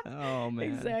 Yeah. Oh,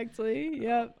 man. Exactly.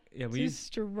 Yep. Yeah, just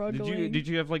struggling. Did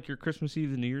you have like your Christmas Eve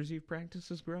and New Year's Eve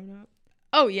practices growing up?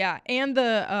 Oh, yeah. And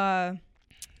the...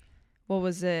 what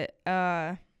was it?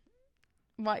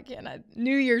 Why can't I?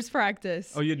 New Year's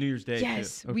practice. Oh, you had New Year's Day too.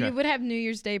 Yes, we would have New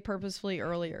Year's Day purposefully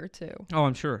earlier too. Oh,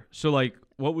 I'm sure. So, like,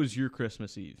 what was your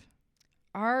Christmas Eve?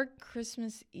 Our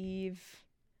Christmas Eve.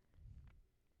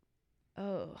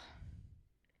 Oh.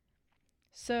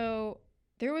 So,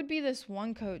 there would be this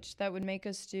one coach that would make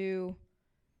us do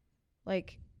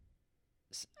like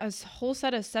a whole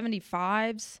set of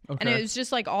 75s. Okay. And it was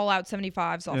just like all out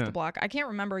 75s off the block. I can't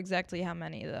remember exactly how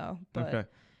many though. But okay.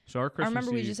 So our Christmas I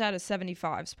remember we just had a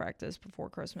 75s practice before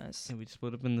Christmas. And we'd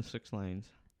split up into 6 lanes.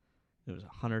 It was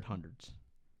 100 hundreds.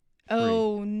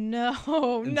 Oh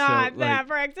no, and not so, that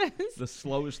practice. The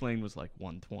slowest lane was like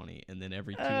 120, and then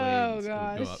every 2 lanes it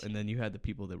would go up. And then you had the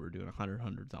people that were doing 100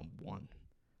 hundreds on 1.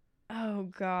 Oh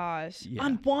gosh. Yeah.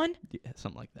 On 1? Yeah,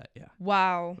 something like that, yeah.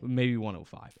 Wow. Maybe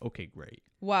 105. Okay, great.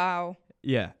 Wow.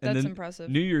 Yeah. And that's impressive.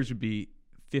 New Year's would be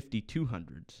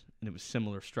 5200s, and it was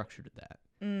similar structure to that.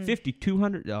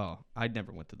 5200? Oh, I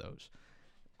never went to those.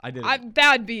 I did.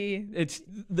 That'd be. It's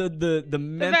the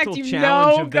mental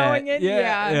challenge of that. Going in,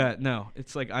 yeah. No,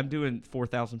 it's like I'm doing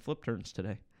 4,000 flip turns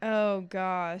today. Oh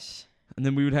gosh. And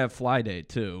then we would have fly day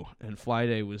too, and fly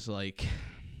day was like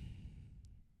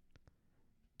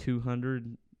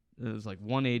 200. It was like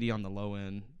 180 on the low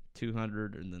end,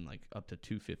 200, and then like up to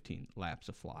 215 laps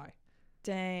of fly.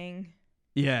 Dang.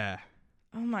 Yeah.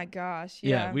 Oh my gosh.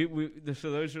 Yeah.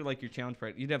 So those are like your challenge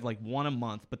practice. You'd have like one a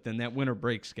month, but then that winter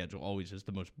break schedule always is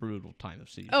the most brutal time of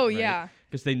season. Oh, right? yeah.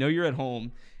 Because they know you're at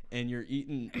home and you're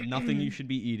eating nothing you should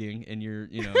be eating, and you're,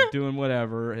 doing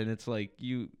whatever, and it's like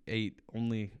you ate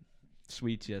only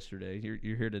sweets yesterday.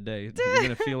 You're here today. You're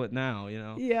gonna feel it now,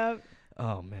 Yep.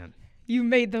 Oh man. You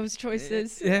made those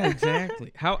choices. Yeah,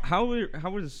 exactly. How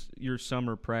was your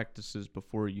summer practices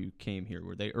before you came here?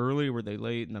 Were they early? Were they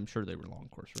late? And I'm sure they were long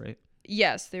course, right?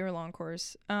 Yes, they were long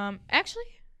course. Actually,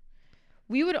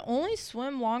 we would only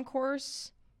swim long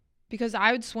course because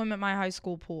I would swim at my high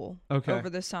school pool over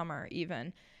the summer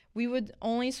even. We would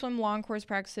only swim long course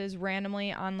practices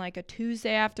randomly on like a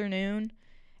Tuesday afternoon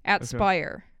at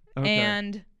Spire. Okay.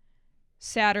 And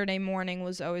Saturday morning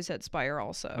was always at Spire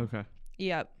also. Okay.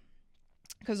 Yep.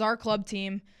 Because our club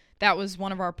team, that was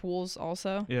one of our pools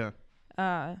also. Yeah.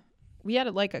 We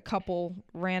had like a couple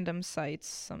random sites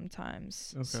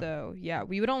sometimes. Okay. So, yeah,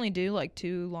 we would only do like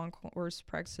 2 long course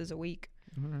practices a week.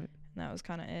 All right. And that was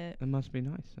kind of it. That must be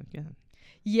nice again.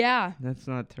 Yeah. That's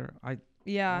not terrible.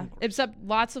 Yeah. Except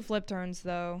lots of flip turns,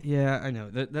 though. Yeah, I know.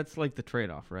 That's like the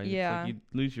trade-off, right? Yeah. It's like you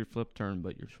lose your flip turn,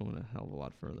 but you're swimming a hell of a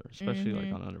lot further, especially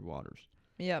like on underwaters.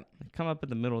 Yep. Come up in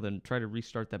the middle, then try to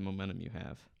restart that momentum you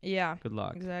have. Yeah. Good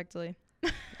luck. Exactly.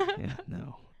 Yeah,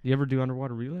 no. Do you ever do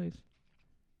underwater relays?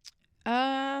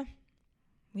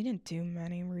 We didn't do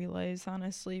many relays,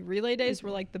 honestly. Relay days were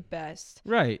like the best.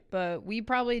 Right. But we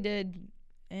probably did,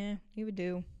 we would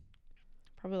do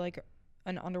probably like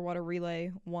an underwater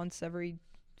relay once every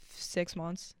 6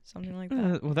 months, something like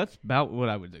that. Well, that's about what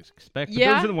I would expect. But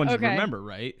yeah? Those are the ones you remember,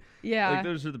 right? Yeah. Like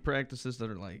those are the practices that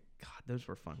are like, God, those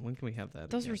were fun. When can we have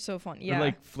that Those again? Were so fun, yeah. Or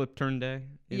like flip turn day.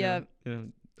 Yeah.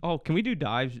 Oh, can we do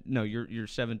dives? No, you're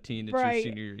 17. It's your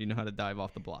senior year. You know how to dive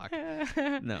off the block.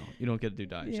 No, you don't get to do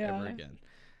dives ever again.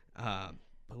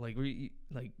 But like,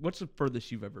 what's the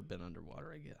furthest you've ever been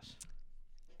underwater? I guess.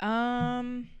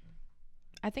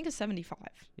 I think a 75.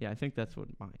 Yeah, I think that's what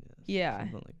mine is. Yeah,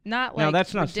 not like. Now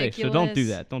that's not safe, so don't do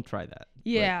that. Don't try that.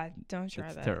 Yeah, don't try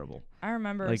that. It's terrible. I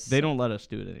remember. Like they don't let us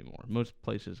do it anymore. Most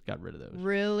places got rid of those.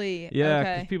 Really?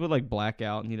 Yeah, because people like black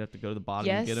out and you'd have to go to the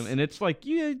bottom and get them. And it's like,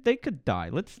 yeah, they could die.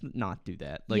 Let's not do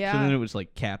that. Like, so then it was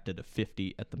like capped at a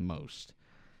 50 at the most.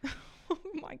 Oh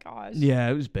my gosh. Yeah,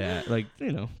 it was bad. Like,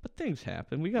 but things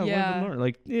happen. We got to live and learn.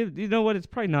 Like, you know what? It's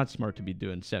probably not smart to be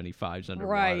doing 75s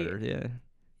underwater. Right. Yeah.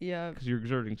 Yeah. Because you're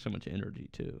exerting so much energy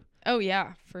too. Oh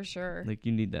yeah, for sure. Like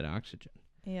you need that oxygen.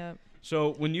 Yeah.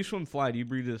 So when you swim fly, do you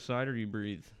breathe to the side or do you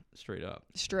breathe straight up?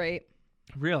 Straight.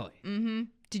 Really? Mm-hmm.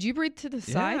 Did you breathe to the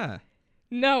side? Yeah.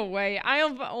 No way. I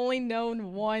have only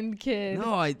known one kid.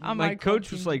 No, my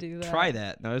coach was like, try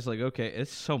that. And I was like, okay,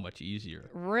 it's so much easier.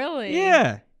 Really?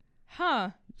 Yeah. Huh.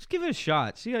 Just give it a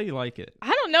shot. See how you like it. I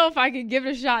don't know if I could give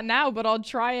it a shot now, but I'll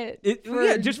try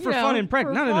it. Just for fun and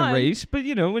practice. Not in a race, but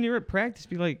when you're at practice,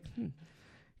 be like,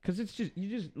 because it's just, you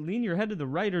just lean your head to the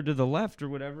right or to the left or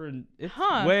whatever, and it's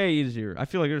way easier. I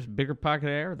feel like there's a bigger pocket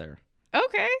of air there.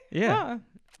 Okay. Yeah. Huh.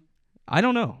 I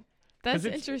don't know. That's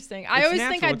interesting. I always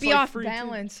think I'd be off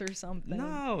balance or something.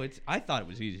 No, I thought it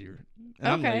was easier. And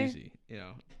I'm lazy,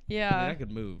 Yeah. I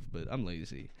could move, but I'm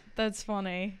lazy. That's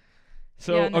funny.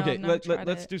 So, okay,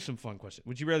 let's do some fun questions.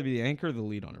 Would you rather be the anchor or the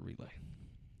lead on a relay?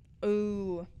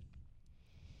 Ooh.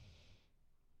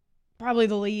 Probably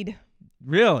the lead.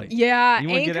 Really? Yeah, you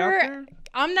want to get out there?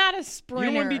 I'm not a sprinter.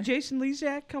 You don't want to be Jason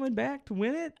Lezak coming back to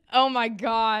win it? Oh my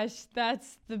gosh,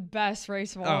 that's the best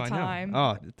race of all time.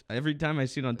 Oh, every time I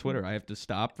see it on Twitter, I have to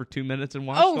stop for 2 minutes and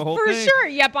watch the whole thing. Oh, for sure.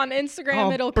 Yep, on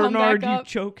Instagram it'll come back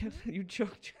up. You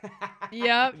choked.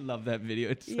 Yep. I love that video.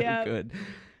 It's so good.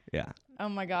 Yeah. Oh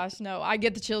my gosh, no. I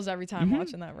get the chills every time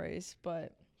watching that race,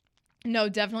 but no,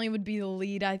 definitely would be the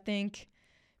lead, I think,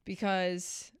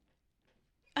 because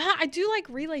I do like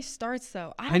relay starts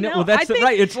though. I know. Well, that's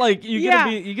right. It's like you're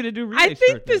gonna do relay. I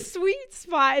think the sweet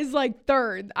spot is like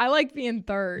third. I like being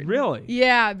third. Really?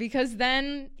 Yeah, because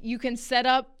then you can set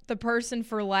up the person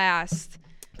for last.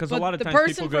 Because a lot of times the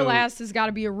person for last has got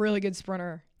to be a really good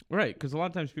sprinter. Right, because a lot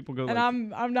of times people go. And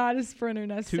I'm not a sprinter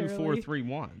necessarily. 2, 4, 3,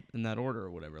 1 in that order or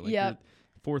whatever. Like your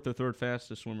fourth or third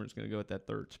fastest swimmer is gonna go at that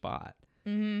third spot.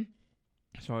 Mm-hmm.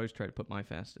 So I always try to put my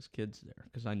fastest kids there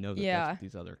because I know that that's what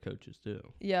these other coaches do.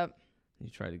 Yep. You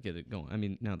try to get it going. I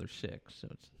mean, now they're 6, so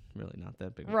it's really not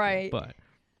that big. Right. But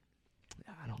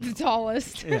I don't know. The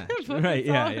tallest. Yeah. Right.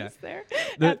 Yeah. There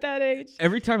at that age.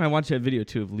 Every time I watch that video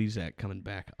too of Lezak coming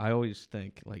back, I always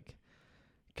think like,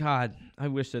 God, I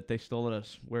wish that they still let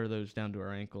us wear those down to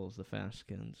our ankles, the fast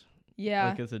skins.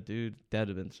 Yeah. Like as a dude, that'd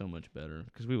have been so much better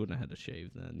because we wouldn't have had to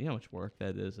shave then. You know how much work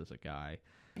that is as a guy.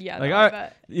 Yeah,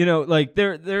 like like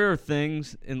there are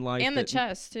things in life and the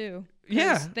chest too.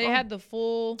 Yeah, they had the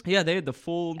full. Yeah, they had the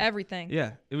full everything.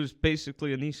 Yeah, it was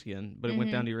basically a knee skin, but it went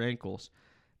down to your ankles.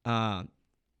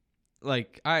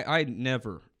 Like I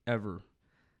never ever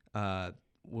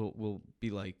will be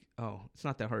like, oh, it's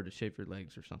not that hard to shave your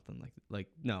legs or something like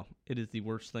no, it is the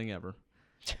worst thing ever.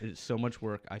 It is so much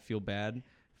work. I feel bad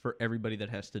for everybody that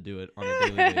has to do it on a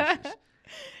daily basis.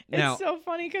 Now, it's so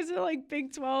funny because like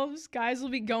Big 12s, guys will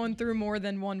be going through more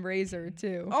than one razor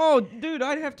too. Oh, dude,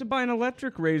 I'd have to buy an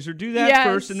electric razor, do that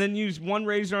first, and then use one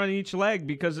razor on each leg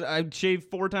because I'd shave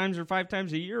 4 times or 5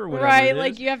 times a year or whatever. Right,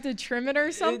 like you have to trim it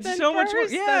or something. It's so much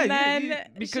work. Yeah, then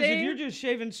because if you're just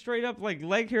shaving straight up like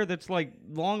leg hair that's like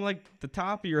long like the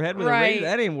top of your head with a razor,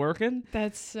 that ain't working.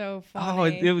 That's so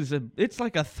funny. Oh, it's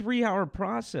like a 3-hour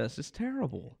process. It's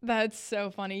terrible. That's so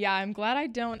funny. Yeah, I'm glad I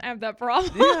don't have that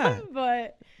problem. Yeah,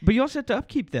 But you also have to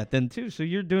upkeep that then too, so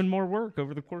you're doing more work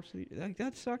over the course of the year. Like,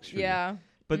 that sucks for you.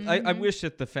 But I wish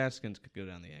that the fast skins could go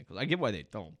down the ankles. I get why they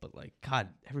don't, but like, God,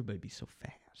 everybody'd be so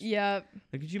fast. Yep.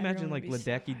 Like, could you imagine like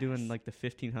Ledecky doing like the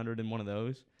 1500 in one of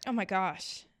those? Oh my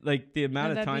gosh. Like the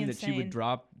amount of time that she would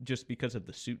drop just because of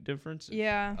the suit difference is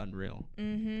unreal.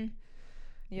 Mm-hmm.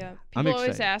 Yeah. People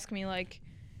always ask me like,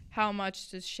 how much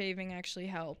does shaving actually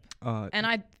help? And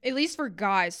at least for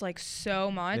guys, like so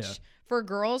much. Yeah. For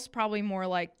girls, probably more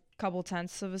like a couple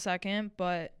tenths of a second,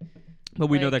 but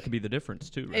we know that could be the difference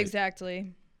too, right?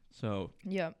 Exactly. So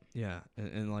yeah,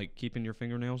 and like keeping your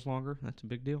fingernails longer, that's a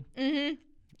big deal. Mm-hmm.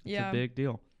 It's a big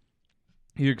deal.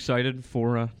 Are you excited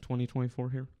for 2024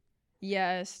 here?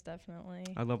 Yes, definitely.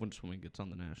 I love when swimming gets on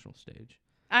the national stage.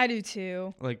 I do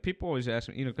too. Like people always ask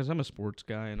me, because I'm a sports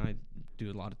guy and I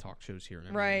do a lot of talk shows here and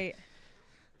everything. Right.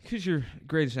 Because you're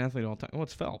greatest athlete of all time. Well,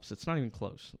 it's Phelps. It's not even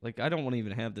close. Like, I don't want to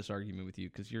even have this argument with you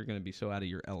because you're going to be so out of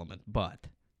your element. But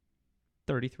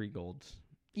 33 golds.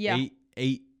 Yeah.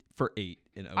 8 for 8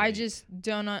 in 08. I just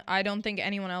don't think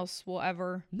anyone else will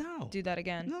ever do that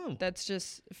again. No. That's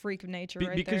just a freak of nature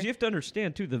because you have to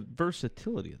understand, too, the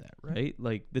versatility of that, right?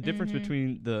 Like, the difference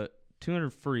between the 200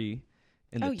 free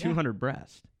and the 200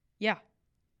 breast. Yeah.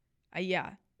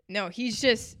 Yeah. No,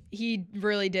 he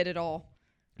really did it all.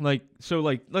 Like, so,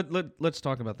 like, let's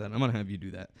talk about that. I'm going to have you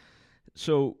do that.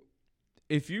 So,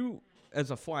 if you, as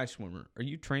a fly swimmer, are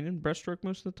you training breaststroke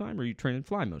most of the time or are you training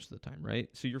fly most of the time, right?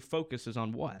 So, your focus is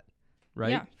on what, right?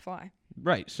 Yeah, fly.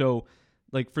 Right. So,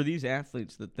 like, for these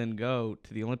athletes that then go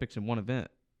to the Olympics in one event,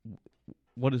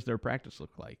 what does their practice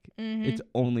look like? Mm-hmm. It's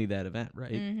only that event,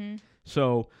 right? Mm-hmm.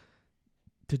 So,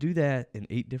 to do that in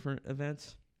 8 different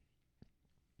events,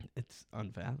 it's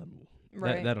unfathomable.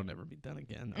 Right. That'll never be done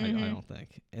again, I don't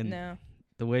think. And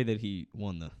the way that he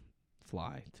won the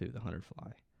fly, too, the 100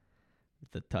 fly,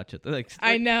 the touch it. Like,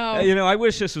 I know. I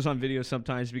wish this was on video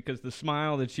sometimes because the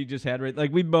smile that she just had, right?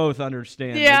 Like, we both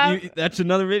understand. Yeah. Like, that's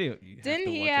another video. Didn't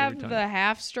he have the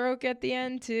half stroke at the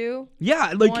end, too?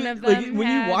 Yeah. Like, one of them when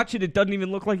you watch it, it doesn't even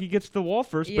look like he gets to the wall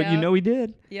first, but you know he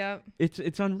did. Yep.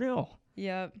 It's unreal.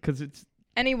 Yep. Because it's...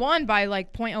 And he won by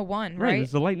like 0.01, right?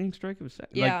 It's the lightning strike of a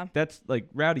second. Yeah. Like, that's like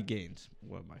Rowdy Gaines,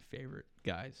 one of my favorite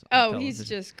guys. Oh, he's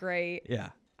just great. Yeah.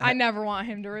 I never want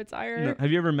him to retire. No.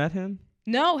 Have you ever met him?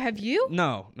 No. Have you?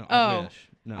 No. Oh. I wish.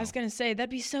 No. I was going to say, that'd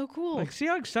be so cool. Like, see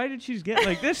how excited she's getting?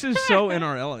 Like, this is so in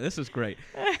our element. This is great.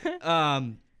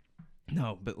 No,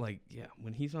 but like, yeah,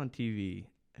 when he's on TV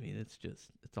I mean, it's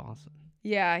awesome.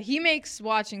 Yeah, he makes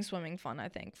watching swimming fun, I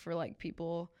think, for like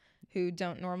people who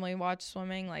don't normally watch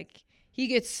swimming. Like, he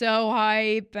gets so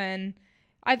hype, and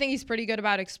I think he's pretty good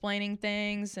about explaining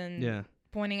things and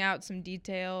pointing out some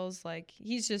details. Like,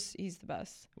 he's the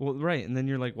best. Well, right, and then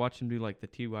you're like watching him do like the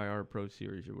TYR Pro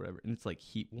Series or whatever, and it's like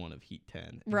Heat 1 of Heat 10.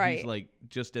 And right. He's like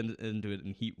just into it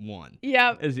in Heat 1.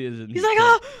 Yeah. As he is in He's like,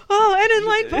 and in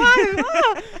lane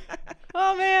 5.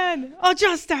 Oh man! Oh,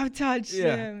 just out touched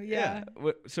him. Yeah.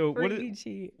 So what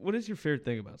is your favorite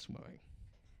thing about swimming?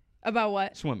 About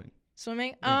what? Swimming.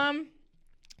 Yeah.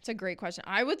 It's a great question.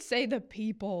 I would say the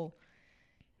people.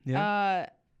 Yeah.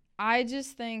 I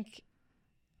just think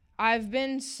I've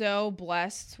been so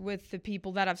blessed with the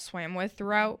people that I've swam with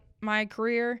throughout my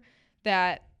career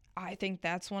that I think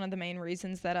that's one of the main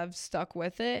reasons that I've stuck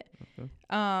with it.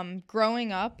 Okay.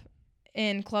 Growing up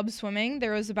in club swimming,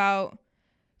 there was about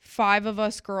 5 of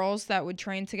us girls that would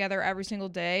train together every single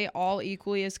day, all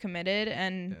equally as committed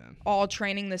and all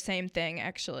training the same thing,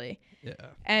 actually. Yeah.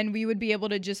 And we would be able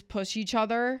to just push each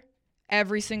other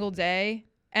every single day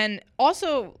and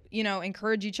also,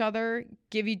 encourage each other,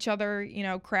 give each other,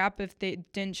 crap if they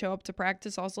didn't show up to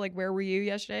practice. Also, like, where were you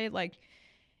yesterday? Like,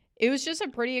 it was just a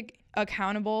pretty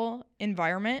accountable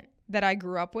environment that I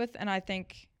grew up with, and I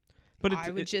think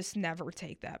I would just never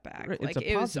take that back. Right, like, it's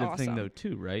a positive thing, though,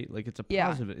 too, right? Like, it's a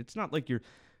positive. Yeah. It's not like you're,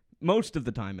 most of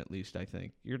the time, at least, I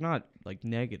think, you're not, like,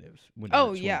 negative when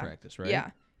you're at swim practice, right?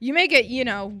 Yeah. You make it,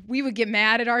 we would get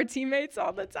mad at our teammates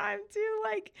all the time, too.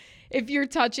 Like, if you're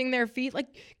touching their feet, like,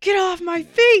 get off my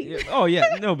feet. Yeah. Oh,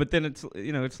 yeah. No, but then it's,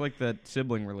 it's like that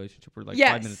sibling relationship where, like,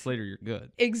 5 minutes later, you're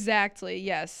good. Exactly.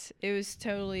 Yes. It was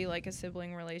totally like a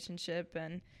sibling relationship,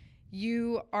 and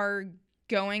you are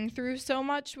going through so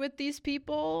much with these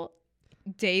people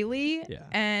daily,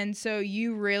 and so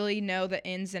you really know the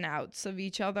ins and outs of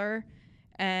each other,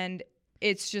 and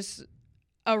it's just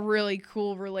a really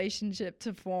cool relationship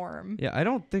to form. Yeah, I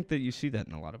don't think that you see that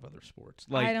in a lot of other sports.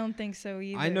 Like, I don't think so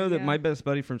either. I know that my best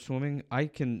buddy from swimming, I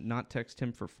can not text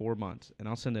him for 4 months, and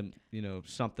I'll send him,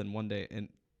 something one day in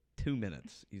 2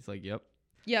 minutes. He's like, yep,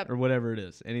 or whatever it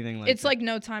is, anything like it's that. like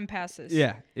no time passes.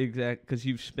 Yeah, exactly, because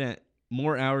you've spent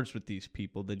more hours with these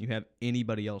people than you have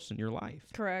anybody else in your life.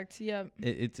 Correct. Yep.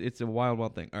 It's a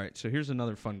wild thing. All right, so here's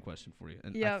another fun question for you,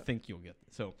 and I think you'll get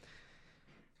this. So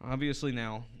obviously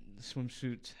now the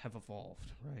swimsuits have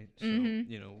evolved, right? So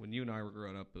when you and I were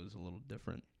growing up, it was a little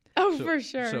different. Oh, for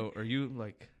sure. So are you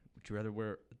like, would you rather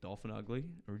wear a Dolphin Ugly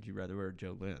or would you rather wear a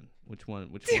Joe Lynn? Which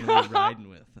one are you riding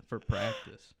with for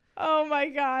practice? Oh my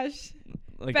gosh.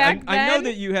 Like, I know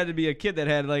that you had to be a kid that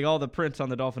had like all the prints on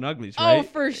the Dolphin Uglies, right? Oh,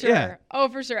 for sure. Yeah. Oh,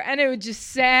 for sure. And it would just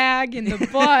sag in the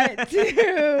butt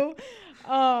too.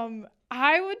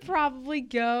 I would probably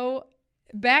go,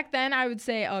 back then I would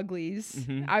say Uglies.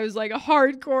 Mm-hmm. I was like a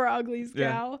hardcore Uglies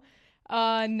gal.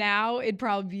 Now it'd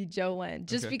probably be Joe Lynn,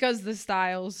 just because the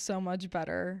style's so much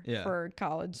better for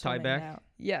college swimming now.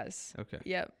 Yes. Okay.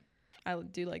 Yep. I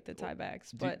do like the tiebacks,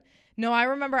 but no, I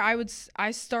remember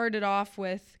I started off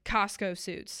with Costco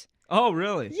suits. Oh,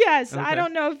 really? Yes. Okay. I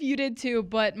don't know if you did too,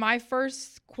 but my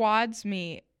first quads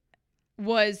meet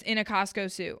was in a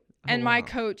Costco suit. And my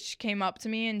coach came up to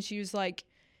me and she was like,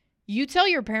 you tell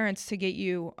your parents to get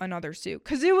you another suit.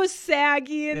 Because it was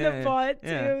saggy in the butt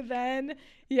too then.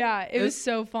 Yeah, it was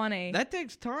so funny. That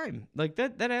takes time. Like,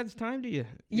 that adds time to you.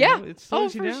 Yeah. It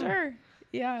slows you for down. Sure.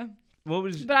 Yeah.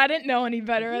 But I didn't know any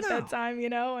better at that time,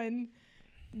 and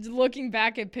looking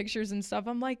back at pictures and stuff,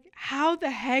 I'm like, how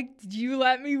the heck did you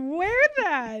let me wear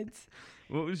that?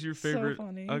 What was your favorite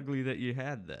Ugly that you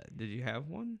had that? Did you have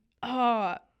one?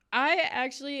 I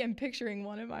actually am picturing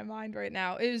one in my mind right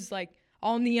now. It was like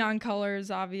all neon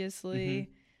colors, obviously.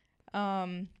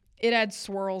 Mm-hmm. It had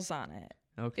swirls on it.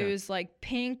 Okay. It was like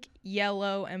pink,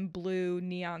 yellow, and blue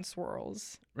neon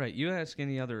swirls. Right. You ask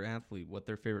any other athlete what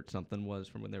their favorite something was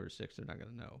from when they were 6, they're not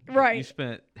going to know. Right. You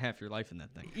spent half your life in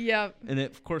that thing. Yep. And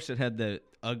of course it had the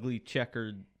ugly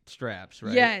checkered straps,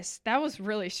 right? Yes. That was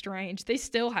really strange. They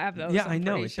still have those. Yeah, I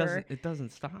know. It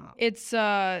doesn't stop. It's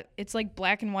like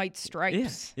black and white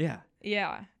stripes. Yeah.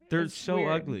 Yeah. They're so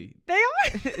weird. Ugly. They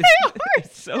are.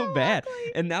 It's so bad.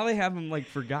 Ugly. And now they have them like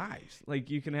for guys. Like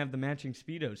you can have the matching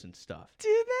Speedos and stuff.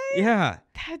 Do they? Yeah.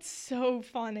 That's so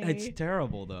funny. It's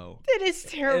terrible though. It is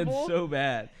terrible. It's so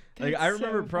bad. Like I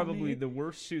remember probably the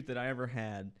worst suit that I ever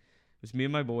had was me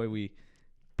and my boy. We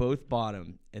both bought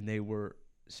them and they were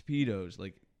Speedos.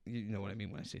 Like, you know what I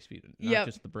mean when I say Speedo. Not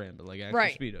just the brand, but like actual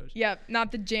Speedos. Yep,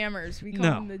 not the jammers. We call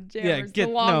them the jammers. Yeah,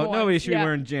 nobody should be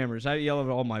wearing jammers. I yell at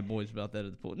all my boys about that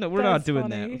at the pool. No, we're not doing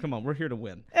that. Come on, we're here to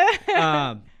win.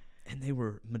 and they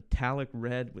were metallic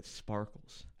red with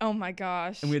sparkles. Oh my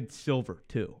gosh. And we had silver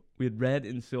too. We had red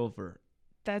and silver.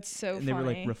 That's so funny. And they were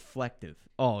like reflective.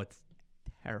 Oh, it's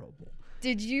terrible.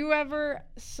 Did you ever,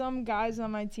 some guys on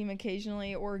my team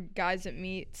occasionally, or guys at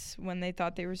meets when they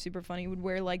thought they were super funny, would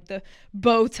wear like the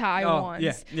bow tie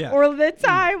ones. Yeah. Or the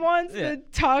tie ones, the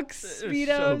tux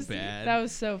speedos. So bad. That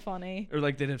was so funny. Or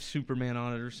like they'd have Superman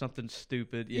on it or something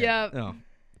stupid. Yeah.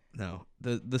 No.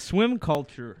 The swim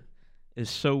culture is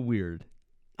so weird.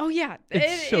 Oh yeah.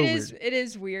 It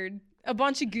is weird. A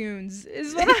bunch of goons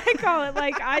is what I call it.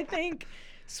 Like, I think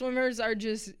swimmers are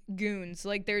just goons.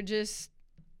 Like, they're just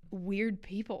weird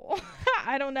people.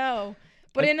 I don't know,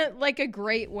 but in a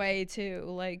great way too.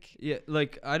 Like, yeah,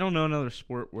 like I don't know another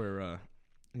sport where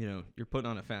you're putting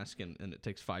on a fast skin and it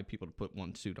takes 5 people to put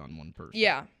one suit on one person.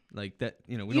 Yeah, like that.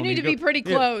 We don't need to be pretty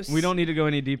close. We don't need to go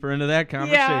any deeper into that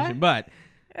conversation, but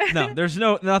no, there's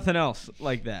nothing else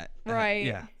like that.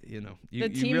 Right. You the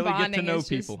team you really bonding get to know is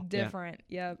people. Just different.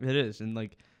 Yeah, it is, and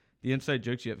like the inside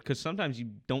jokes you have, because sometimes you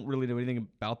don't really know anything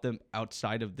about them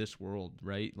outside of this world,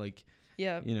 right? Like.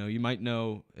 Yeah. You might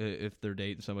know if they're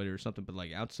dating somebody or something, but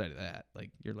like outside of that, like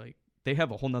you're like, they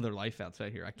have a whole nother life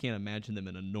outside here. I can't imagine them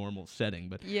in a normal setting,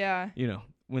 but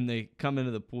when they come into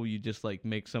the pool, you just like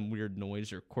make some weird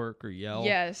noise or quirk or yell.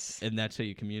 Yes. And that's how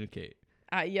you communicate.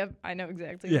 Yep. I know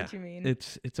exactly what you mean.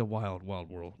 It's a wild, wild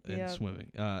world in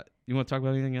swimming. You want to talk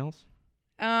about anything else?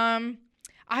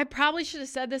 I probably should have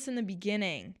said this in the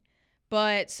beginning,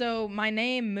 but so my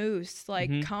name Moose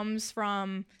comes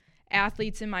from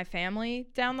athletes in my family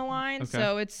down the line. Okay.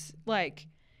 So it's like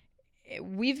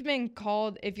we've been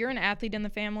called, if you're an athlete in the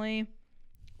family,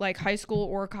 like high school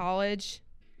or college,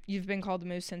 you've been called the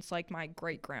Moose since like my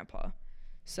great grandpa.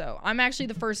 So I'm actually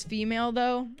the first female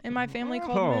though in my family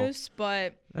called Moose,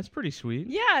 but that's pretty sweet.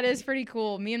 Yeah, it is pretty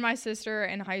cool. Me and my sister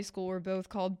in high school were both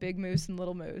called Big Moose and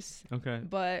Little Moose. Okay.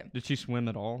 But did she swim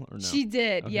at all or no? She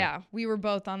did. Okay. Yeah, we were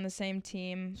both on the same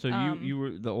team. So you were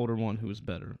the older one who was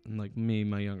better, and like me,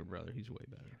 my younger brother, he's way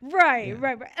better. Right.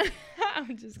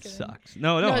 I'm just kidding. Sucks.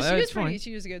 No,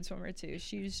 she was a good swimmer too.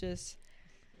 She was just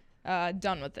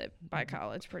done with it by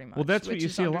college, pretty much. Well, that's what you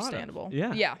see a lot of.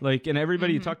 Yeah. Like, and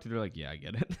everybody you talk to, they're like, yeah, I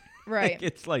get it. Right. Like,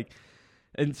 it's like,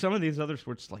 and some of these other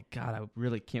sports, like, God, I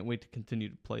really can't wait to continue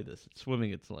to play this.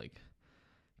 Swimming, it's like,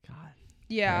 God.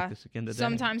 Yeah. Practice again today.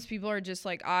 Sometimes people are just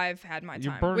like, I've had my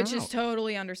time, which is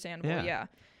totally understandable. Yeah.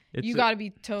 You got to be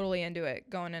totally into it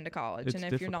going into college. And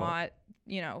if you're not,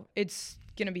 it's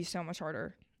going to be so much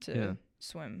harder to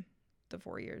swim the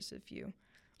 4 years if you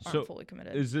aren't fully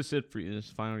committed. Is this it for you? This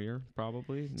final year,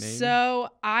 probably? Maybe? So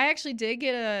I actually did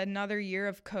get another year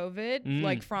of COVID,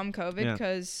 like from COVID,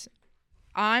 because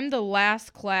I'm the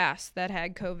last class that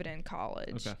had COVID in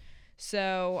college. Okay.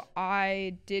 So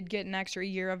I did get an extra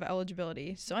year of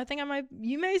eligibility. So I think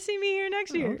you may see me here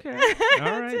next year. Okay.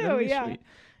 All right. That'd be sweet.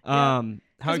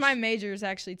 Because my major is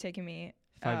actually taking me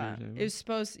 5 years. It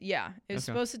was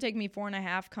supposed to take me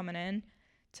 4.5 coming in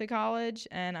to college,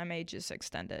 and I may just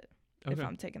extend it. If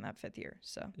I'm taking that 5th year,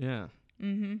 so. Yeah.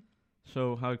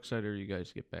 So how excited are you guys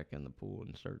to get back in the pool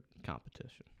and start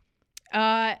competition?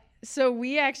 So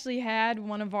we actually had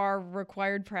one of our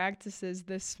required practices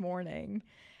this morning,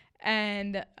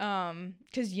 and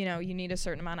because you need a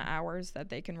certain amount of hours that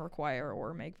they can require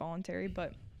or make voluntary,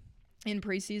 but in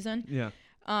preseason. Yeah.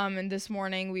 And this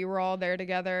morning we were all there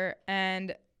together,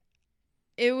 and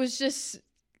it was just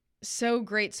so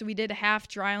great. So we did half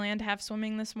dry land, half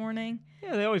swimming this morning.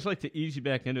 Yeah, they always like to ease you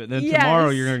back into it. Then tomorrow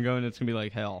you're going to go and it's going to be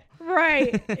like hell.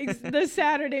 Right. The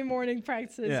Saturday morning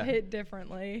practices hit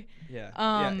differently.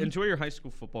 Yeah. Enjoy your high school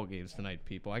football games tonight,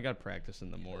 people. I got practice in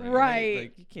the morning. Right.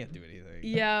 Like, you can't do anything.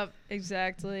 Yeah,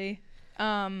 exactly.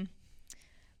 But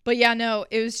yeah, no,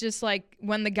 it was just like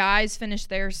when the guys finished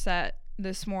their set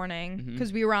this morning,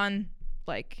 because we were on,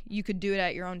 like, you could do it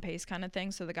at your own pace kind of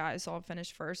thing. So the guys all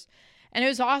finished first. And it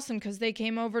was awesome because they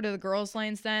came over to the girls'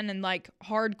 lanes then and, like,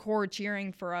 hardcore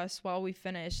cheering for us while we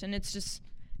finished. And it's just,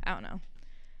 I don't know.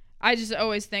 I just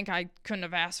always think I couldn't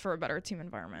have asked for a better team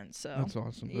environment. So that's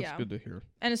awesome. That's good to hear.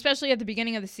 And especially at the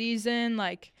beginning of the season,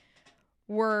 like,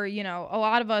 we're, a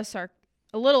lot of us are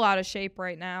a little out of shape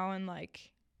right now and,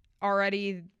 like,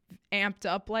 already amped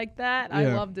up like that.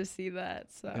 I love to see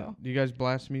that. So do you guys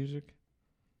blast music?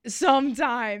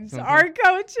 Sometimes. Our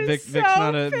coach is Vic's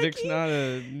not a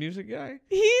music guy?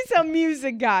 He's a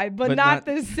music guy, but not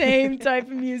the same type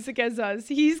of music as us.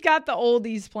 He's got the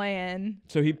oldies playing.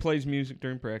 So he plays music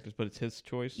during practice, but it's his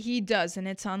choice? He does, and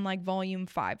it's on like volume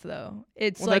 5, though.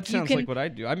 It's that sounds like what I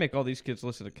do. I make all these kids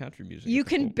listen to country music. You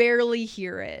can barely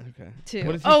hear it, too.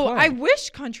 What does he play? I wish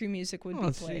country music would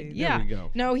be played. There we go.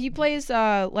 No, he plays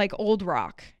like old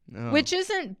rock, which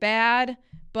isn't bad,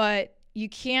 but you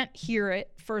can't hear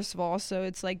it, first of all, so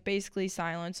it's like basically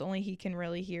silence. Only he can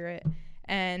really hear it.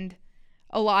 And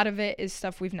a lot of it is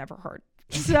stuff we've never heard.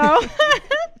 So,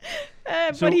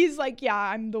 but he's like, yeah,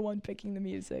 I'm the one picking the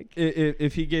music.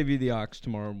 If he gave you the aux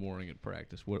tomorrow morning at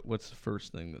practice, what's the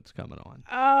first thing that's coming on?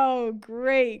 Oh,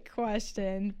 great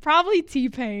question. Probably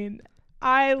T-Pain.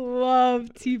 I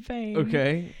love T-Pain.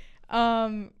 Okay.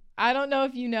 I don't know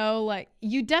if you know, like,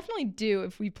 you definitely do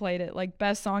if we played it, like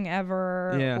Best Song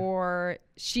Ever or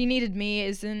She Needed Me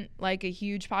isn't like a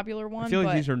huge popular one. I feel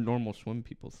like these are normal swim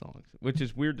people songs, which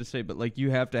is weird to say, but like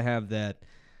you have to have that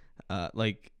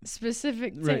like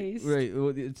specific taste. Right.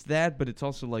 Well, it's that, but it's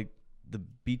also like the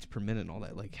beats per minute and all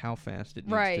that, like how fast it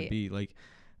needs to be. Like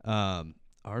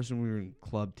ours when we were in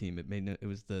club team, it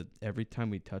was the Every Time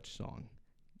We Touch song.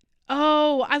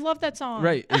 Oh, I love that song.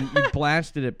 Right, and you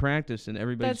blasted at practice, and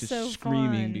everybody's just so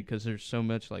screaming fun. because there's so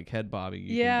much like head bobbing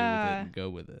you can do with it and go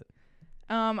with it.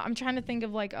 I'm trying to think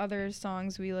of like other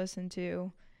songs we listen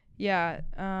to. Yeah.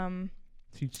 So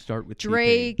you'd start with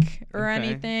Drake T-Pain. or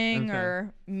anything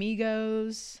or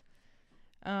Migos.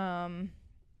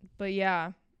 But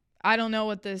yeah. I don't know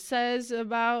what this says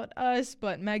about us,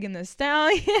 but Megan Thee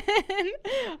Stallion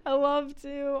I love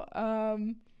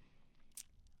to.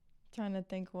 Trying to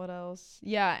think what else.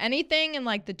 Yeah, anything in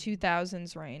like the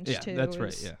 2000s range too. Yeah, that's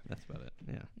right. Yeah, that's about it.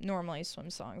 Yeah. Normally swim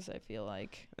songs, I feel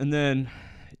like. And then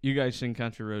you guys sing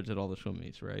Country Roads at all the swim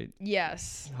meets, right?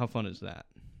 Yes. How fun is that?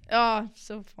 Oh,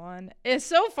 so fun. It's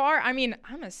so far, I mean,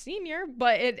 I'm a senior,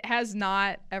 but it has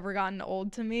not ever gotten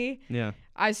old to me. Yeah.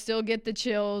 I still get the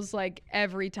chills like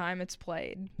every time it's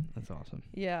played. That's awesome.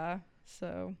 Yeah.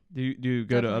 So. Do you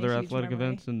go to other athletic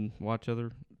events and watch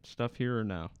other stuff here or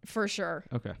no? For sure.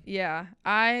 Okay. Yeah.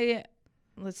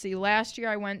 Let's see, last year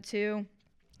I want to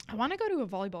go to a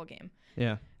volleyball game.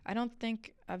 Yeah. I don't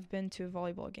think I've been to a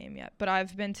volleyball game yet, but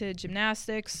I've been to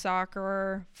gymnastics,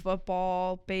 soccer,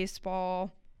 football,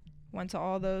 baseball. Went to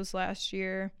all those last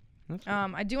year. That's cool.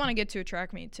 I do want to get to a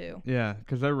track meet too. Yeah,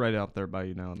 because they're right out there by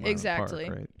you now in the park,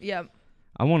 right? Yep.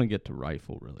 I want to get to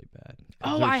rifle really bad.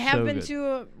 Oh, I have been to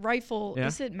a rifle. Yeah?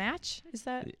 Is it match? Is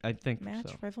that? I think match,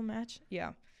 so. Rifle match?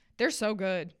 Yeah. They're so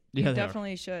good. Yeah, you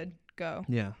definitely should go.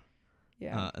 Yeah.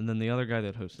 Yeah. And then the other guy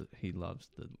that hosts it, he loves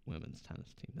the women's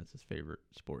tennis team. That's his favorite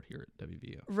sport here at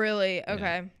WVU. Really? Okay.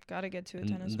 Yeah. Got to get to a and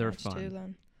tennis they're match fun. too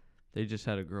then. They just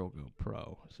had a girl go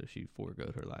pro, so she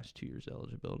foregoed her last 2 years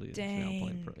eligibility. And Dang. she's now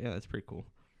playing pro. Yeah, that's pretty cool.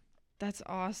 That's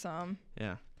awesome.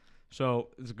 Yeah. So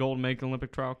is the goal to make an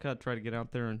Olympic trial cut? Try to get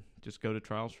out there and just go to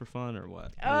trials for fun, or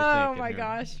what? Oh my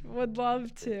gosh, would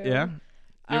love to. Yeah.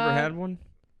 You ever had one?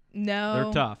 No.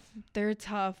 They're tough. They're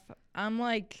tough. I'm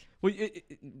like. Well,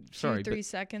 sorry, 2-3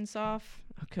 seconds off.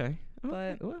 Okay.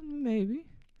 But well, maybe.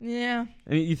 Yeah. I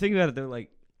mean, you think about it. They're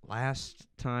like last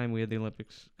time we had the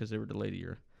Olympics because they were delayed a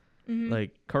year. Mm-hmm.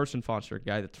 Like Carson Foster, a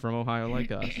guy that's from Ohio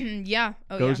like us. Yeah.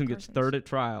 Goes and gets third at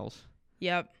trials.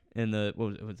 Yep. In the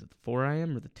was it the 4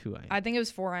 a.m. or the 2 a.m.? I think it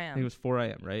was 4 a.m. I think it was 4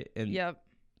 a.m. Right? And yep.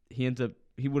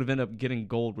 He would have ended up getting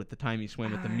gold with the time he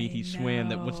swam at the meet he swam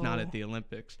that was not at the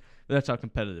Olympics. But that's how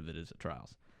competitive it is at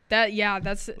trials.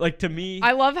 That's like to me.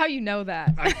 I love how you know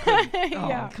that.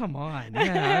 Yeah. Come on.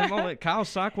 Yeah, I'm all like, Kyle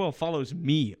Sockwell follows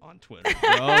me on Twitter,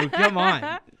 bro. Come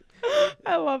on.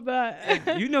 I love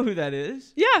that. You know who that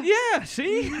is? Yeah. Yeah.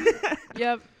 See.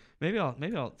 Yep. Maybe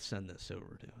I'll send this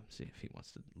over to him. See if he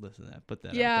wants to listen to that. Put that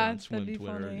out there on Swim that'd be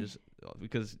Twitter, funny. just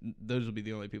because those will be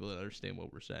the only people that understand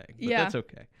what we're saying. But yeah. that's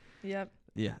okay. Yep.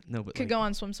 Yeah. No, but could go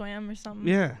on SwimSwam or something.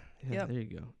 Yeah. Yep. There you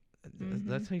go. Mm-hmm.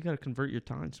 That's how you got to convert your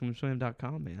time.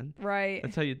 SwimSwam.com, man. Right.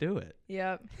 That's how you do it.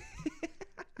 Yep.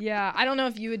 Yeah. I don't know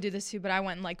if you would do this too, but I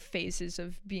went in like phases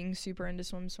of being super into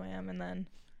SwimSwam, and then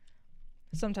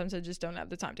sometimes I just don't have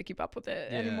the time to keep up with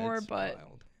it anymore. But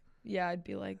wild. Yeah, I'd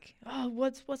be like, oh,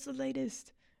 what's the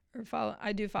latest? Or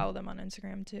I do follow them on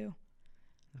Instagram too.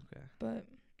 Okay. But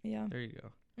yeah. There you go.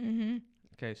 Mm-hmm.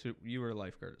 Okay, so you were a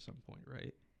lifeguard at some point,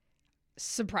 right?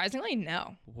 Surprisingly,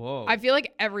 no. Whoa. I feel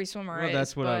like every swimmer is.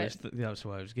 That's what that's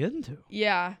what I was getting to.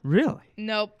 Yeah. Really?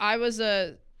 Nope. I was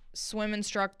a swim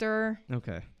instructor.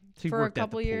 Okay. So for a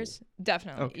couple years.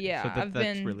 Definitely. Okay. Yeah. So I've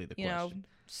been, really the question.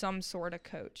 some sort of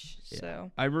coach. Yeah.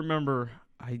 So I remember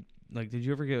did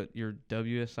you ever get your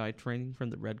WSI training from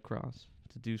the Red Cross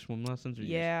to do swim lessons? Or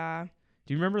yeah.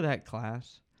 Do you remember that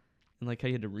class? And like how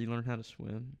you had to relearn how to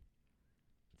swim?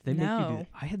 They make you do that.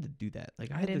 I had to do that.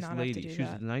 Like I had this lady. She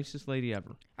was the nicest lady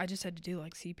ever. I just had to do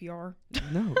like CPR.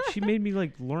 No, she made me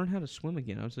like learn how to swim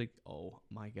again. I was like, oh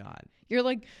my God. You're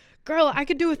like, girl, I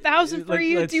could do 1,000 for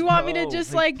you. Do you want me to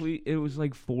just like? Please, it was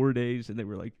like 4 days, and they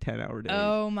were like 10-hour days.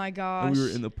 Oh my gosh. And we were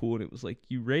in the pool, and it was like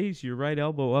you raise your right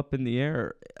elbow up in the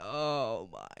air. Oh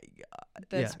my God.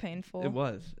 That's painful. It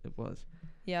was.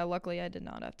 Yeah. Luckily, I did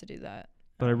not have to do that.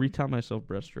 But I retaught myself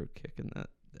breaststroke kick, and that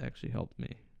actually helped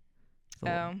me.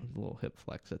 A little hip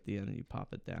flex at the end, and you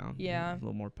pop it down. Yeah. It's a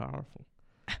little more powerful.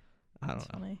 I don't know.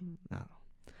 Funny. No.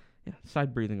 Yeah,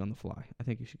 side breathing on the fly. I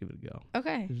think you should give it a go.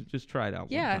 Okay. Just try it out.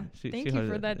 Yeah. One time. Thank you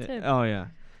for that tip. Oh yeah.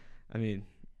 I mean,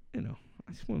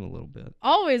 I swim a little bit.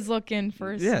 Always looking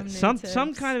for some tips.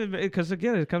 Some kind of, because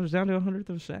again, it comes down to 100th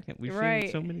of a second. We've seen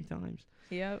it so many times.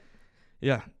 Yep.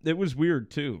 Yeah, it was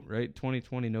weird too, right?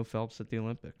 2020, no Phelps at the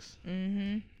Olympics.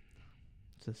 Mm-hmm.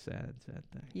 It's a sad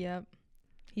thing. Yep.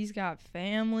 He's got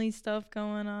family stuff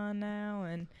going on now,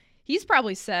 and he's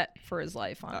probably set for his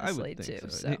life, honestly, too.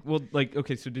 So. Hey, well, like,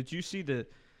 okay, so did you see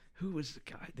who was the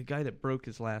guy? The guy that broke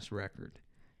his last record.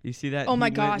 You see that? Oh my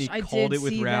gosh, I did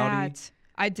see that.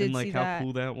 I did see that. And like how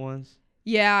cool that was.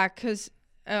 Yeah, because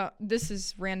this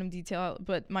is random detail,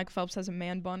 but Mike Phelps has a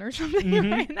man bun or something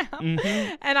right now,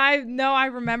 and I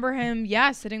remember him,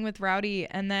 sitting with Rowdy,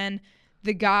 and then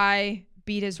the guy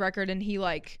beat his record, and he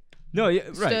like. No, yeah,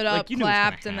 right. Stood up, like,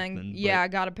 clapped, and then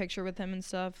got a picture with him and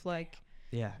stuff. Like,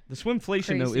 yeah, the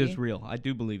swimflation though is real. I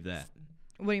do believe that.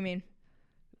 What do you mean?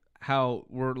 How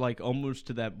we're like almost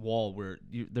to that wall where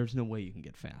there's no way you can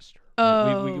get faster.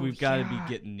 Oh, we've got to be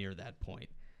getting near that point.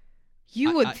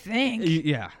 You would think.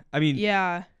 Yeah, I mean,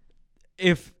 yeah.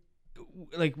 If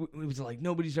like it was like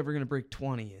nobody's ever gonna break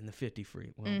 20 in the 50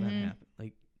 free. Well, that happened.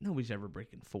 Like nobody's ever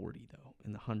breaking 40 though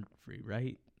in the 100 free,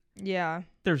 right? Yeah.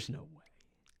 There's no way.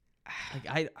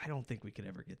 Like I don't think we could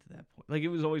ever get to that point. Like it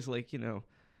was always like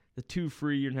the 2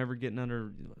 free you're never getting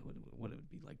under what it would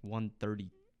be like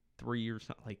 133 or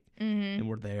something like, and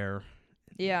we're there.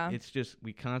 Yeah, it's just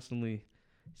we constantly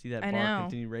see that bar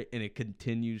continue and it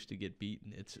continues to get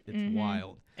beaten. It's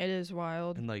wild. It is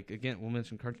wild. And like again, we'll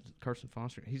mention Carson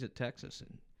Foster. He's at Texas,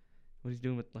 and what he's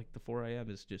doing with like the 4 a.m.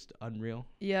 is just unreal.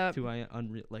 Yeah, 2 a.m.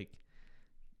 unreal. Like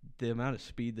the amount of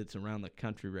speed that's around the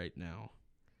country right now.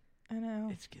 I know.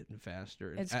 It's getting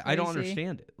faster. It's I don't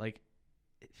understand it. Like,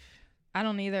 I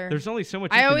don't either. There's only so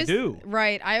much you can do.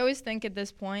 Right. I always think at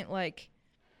this point, like,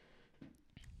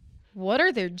 what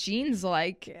are their genes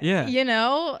like? Yeah.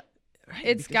 Right,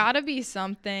 it's got to be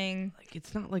something. Like,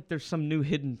 it's not like there's some new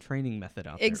hidden training method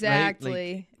out exactly.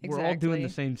 there. Right? Like, we're all doing the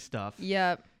same stuff.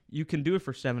 Yep. You can do it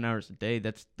for 7 hours a day.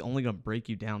 That's only going to break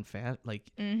you down fast.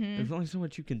 Like, there's only so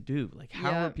much you can do. Like,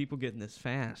 how are people getting this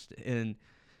fast? And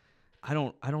I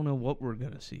don't know what we're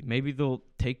gonna see. Maybe they'll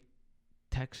take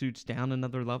tech suits down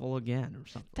another level again or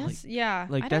something. That's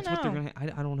like that's what they're gonna.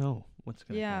 I don't know what's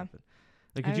gonna happen.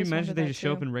 Like, could you imagine they just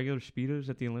show up in regular Speedos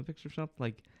at the Olympics or something?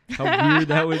 Like, how weird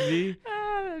that would be.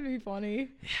 That'd be funny.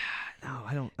 Yeah. No,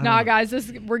 I don't. Nah,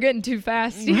 guys, we're getting too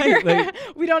fast here. Right, like,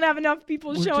 we don't have enough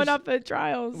people showing up at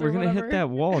trials. We're gonna hit that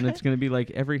wall, and it's gonna be like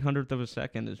every 100th of a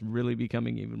second is really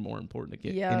becoming even more important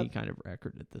to get any kind of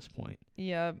record at this point.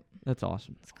 Yep. That's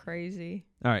awesome. It's crazy.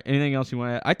 All right. Anything else you want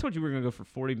to add? I told you we were gonna go for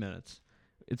 40 minutes.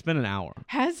 It's been an hour.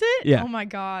 Has it? Yeah. Oh my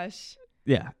gosh.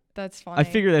 Yeah. That's funny. I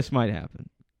figure this might happen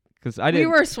because we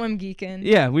were swim geeking.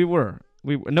 Yeah, we were.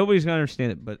 Nobody's gonna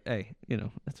understand it, but hey,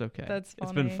 that's okay. That's funny.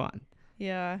 It's been fun.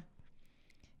 Yeah.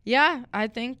 Yeah, I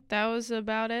think that was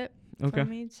about it for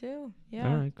me too. Yeah.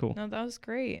 All right, cool. No, that was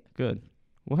great. Good.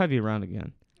 We'll have you around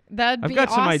again. I've got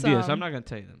some ideas. I'm not gonna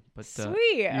tell you them, but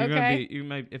sweet. Okay. You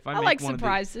might if I make like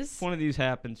surprises. If one of these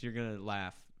happens, you're gonna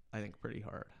laugh. I think pretty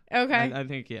hard. Okay. I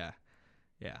think yeah.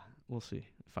 We'll see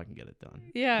if I can get it done.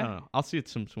 Yeah. I don't know. I'll see it at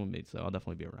some swim meets though. I'll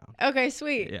definitely be around. Okay,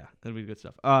 sweet. Yeah, that'll be good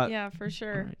stuff. Yeah, for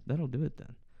sure. All right, that'll do it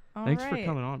then. Thanks for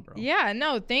coming on, bro. Yeah,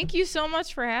 no, thank you so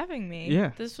much for having me.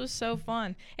 Yeah. This was so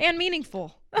fun and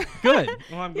meaningful. Good.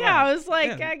 Well, I'm glad. Yeah, I was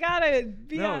like, I gotta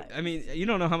be. No, I mean, you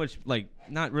don't know how much, like,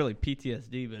 not really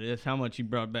PTSD, but it's how much you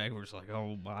brought back. We're just like,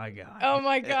 oh my god. Oh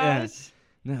my gosh.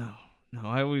 No.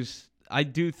 I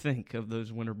do think of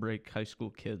those winter break high school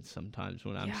kids sometimes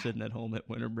when I'm sitting at home at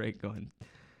winter break going,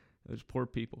 those poor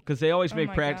people, because they always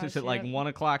make practice at like 1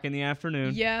 o'clock in the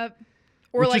afternoon. Yep.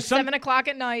 Or like 7 o'clock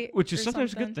at night. Which is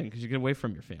sometimes a good thing because you get away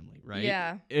from your family, right?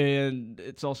 Yeah. And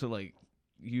it's also like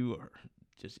you are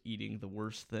just eating the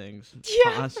worst things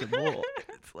possible.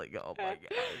 It's like, oh my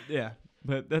god. Yeah.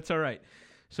 But that's all right.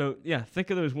 So, yeah, think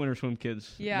of those winter swim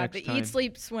kids. Yeah, next the time. eat,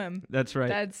 sleep, swim. That's right.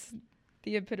 That's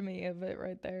the epitome of it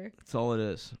right there. That's all it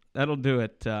is. That'll do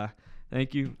it.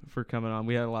 Thank you for coming on.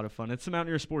 We had a lot of fun. It's the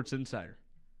Mountaineer Sports Insider.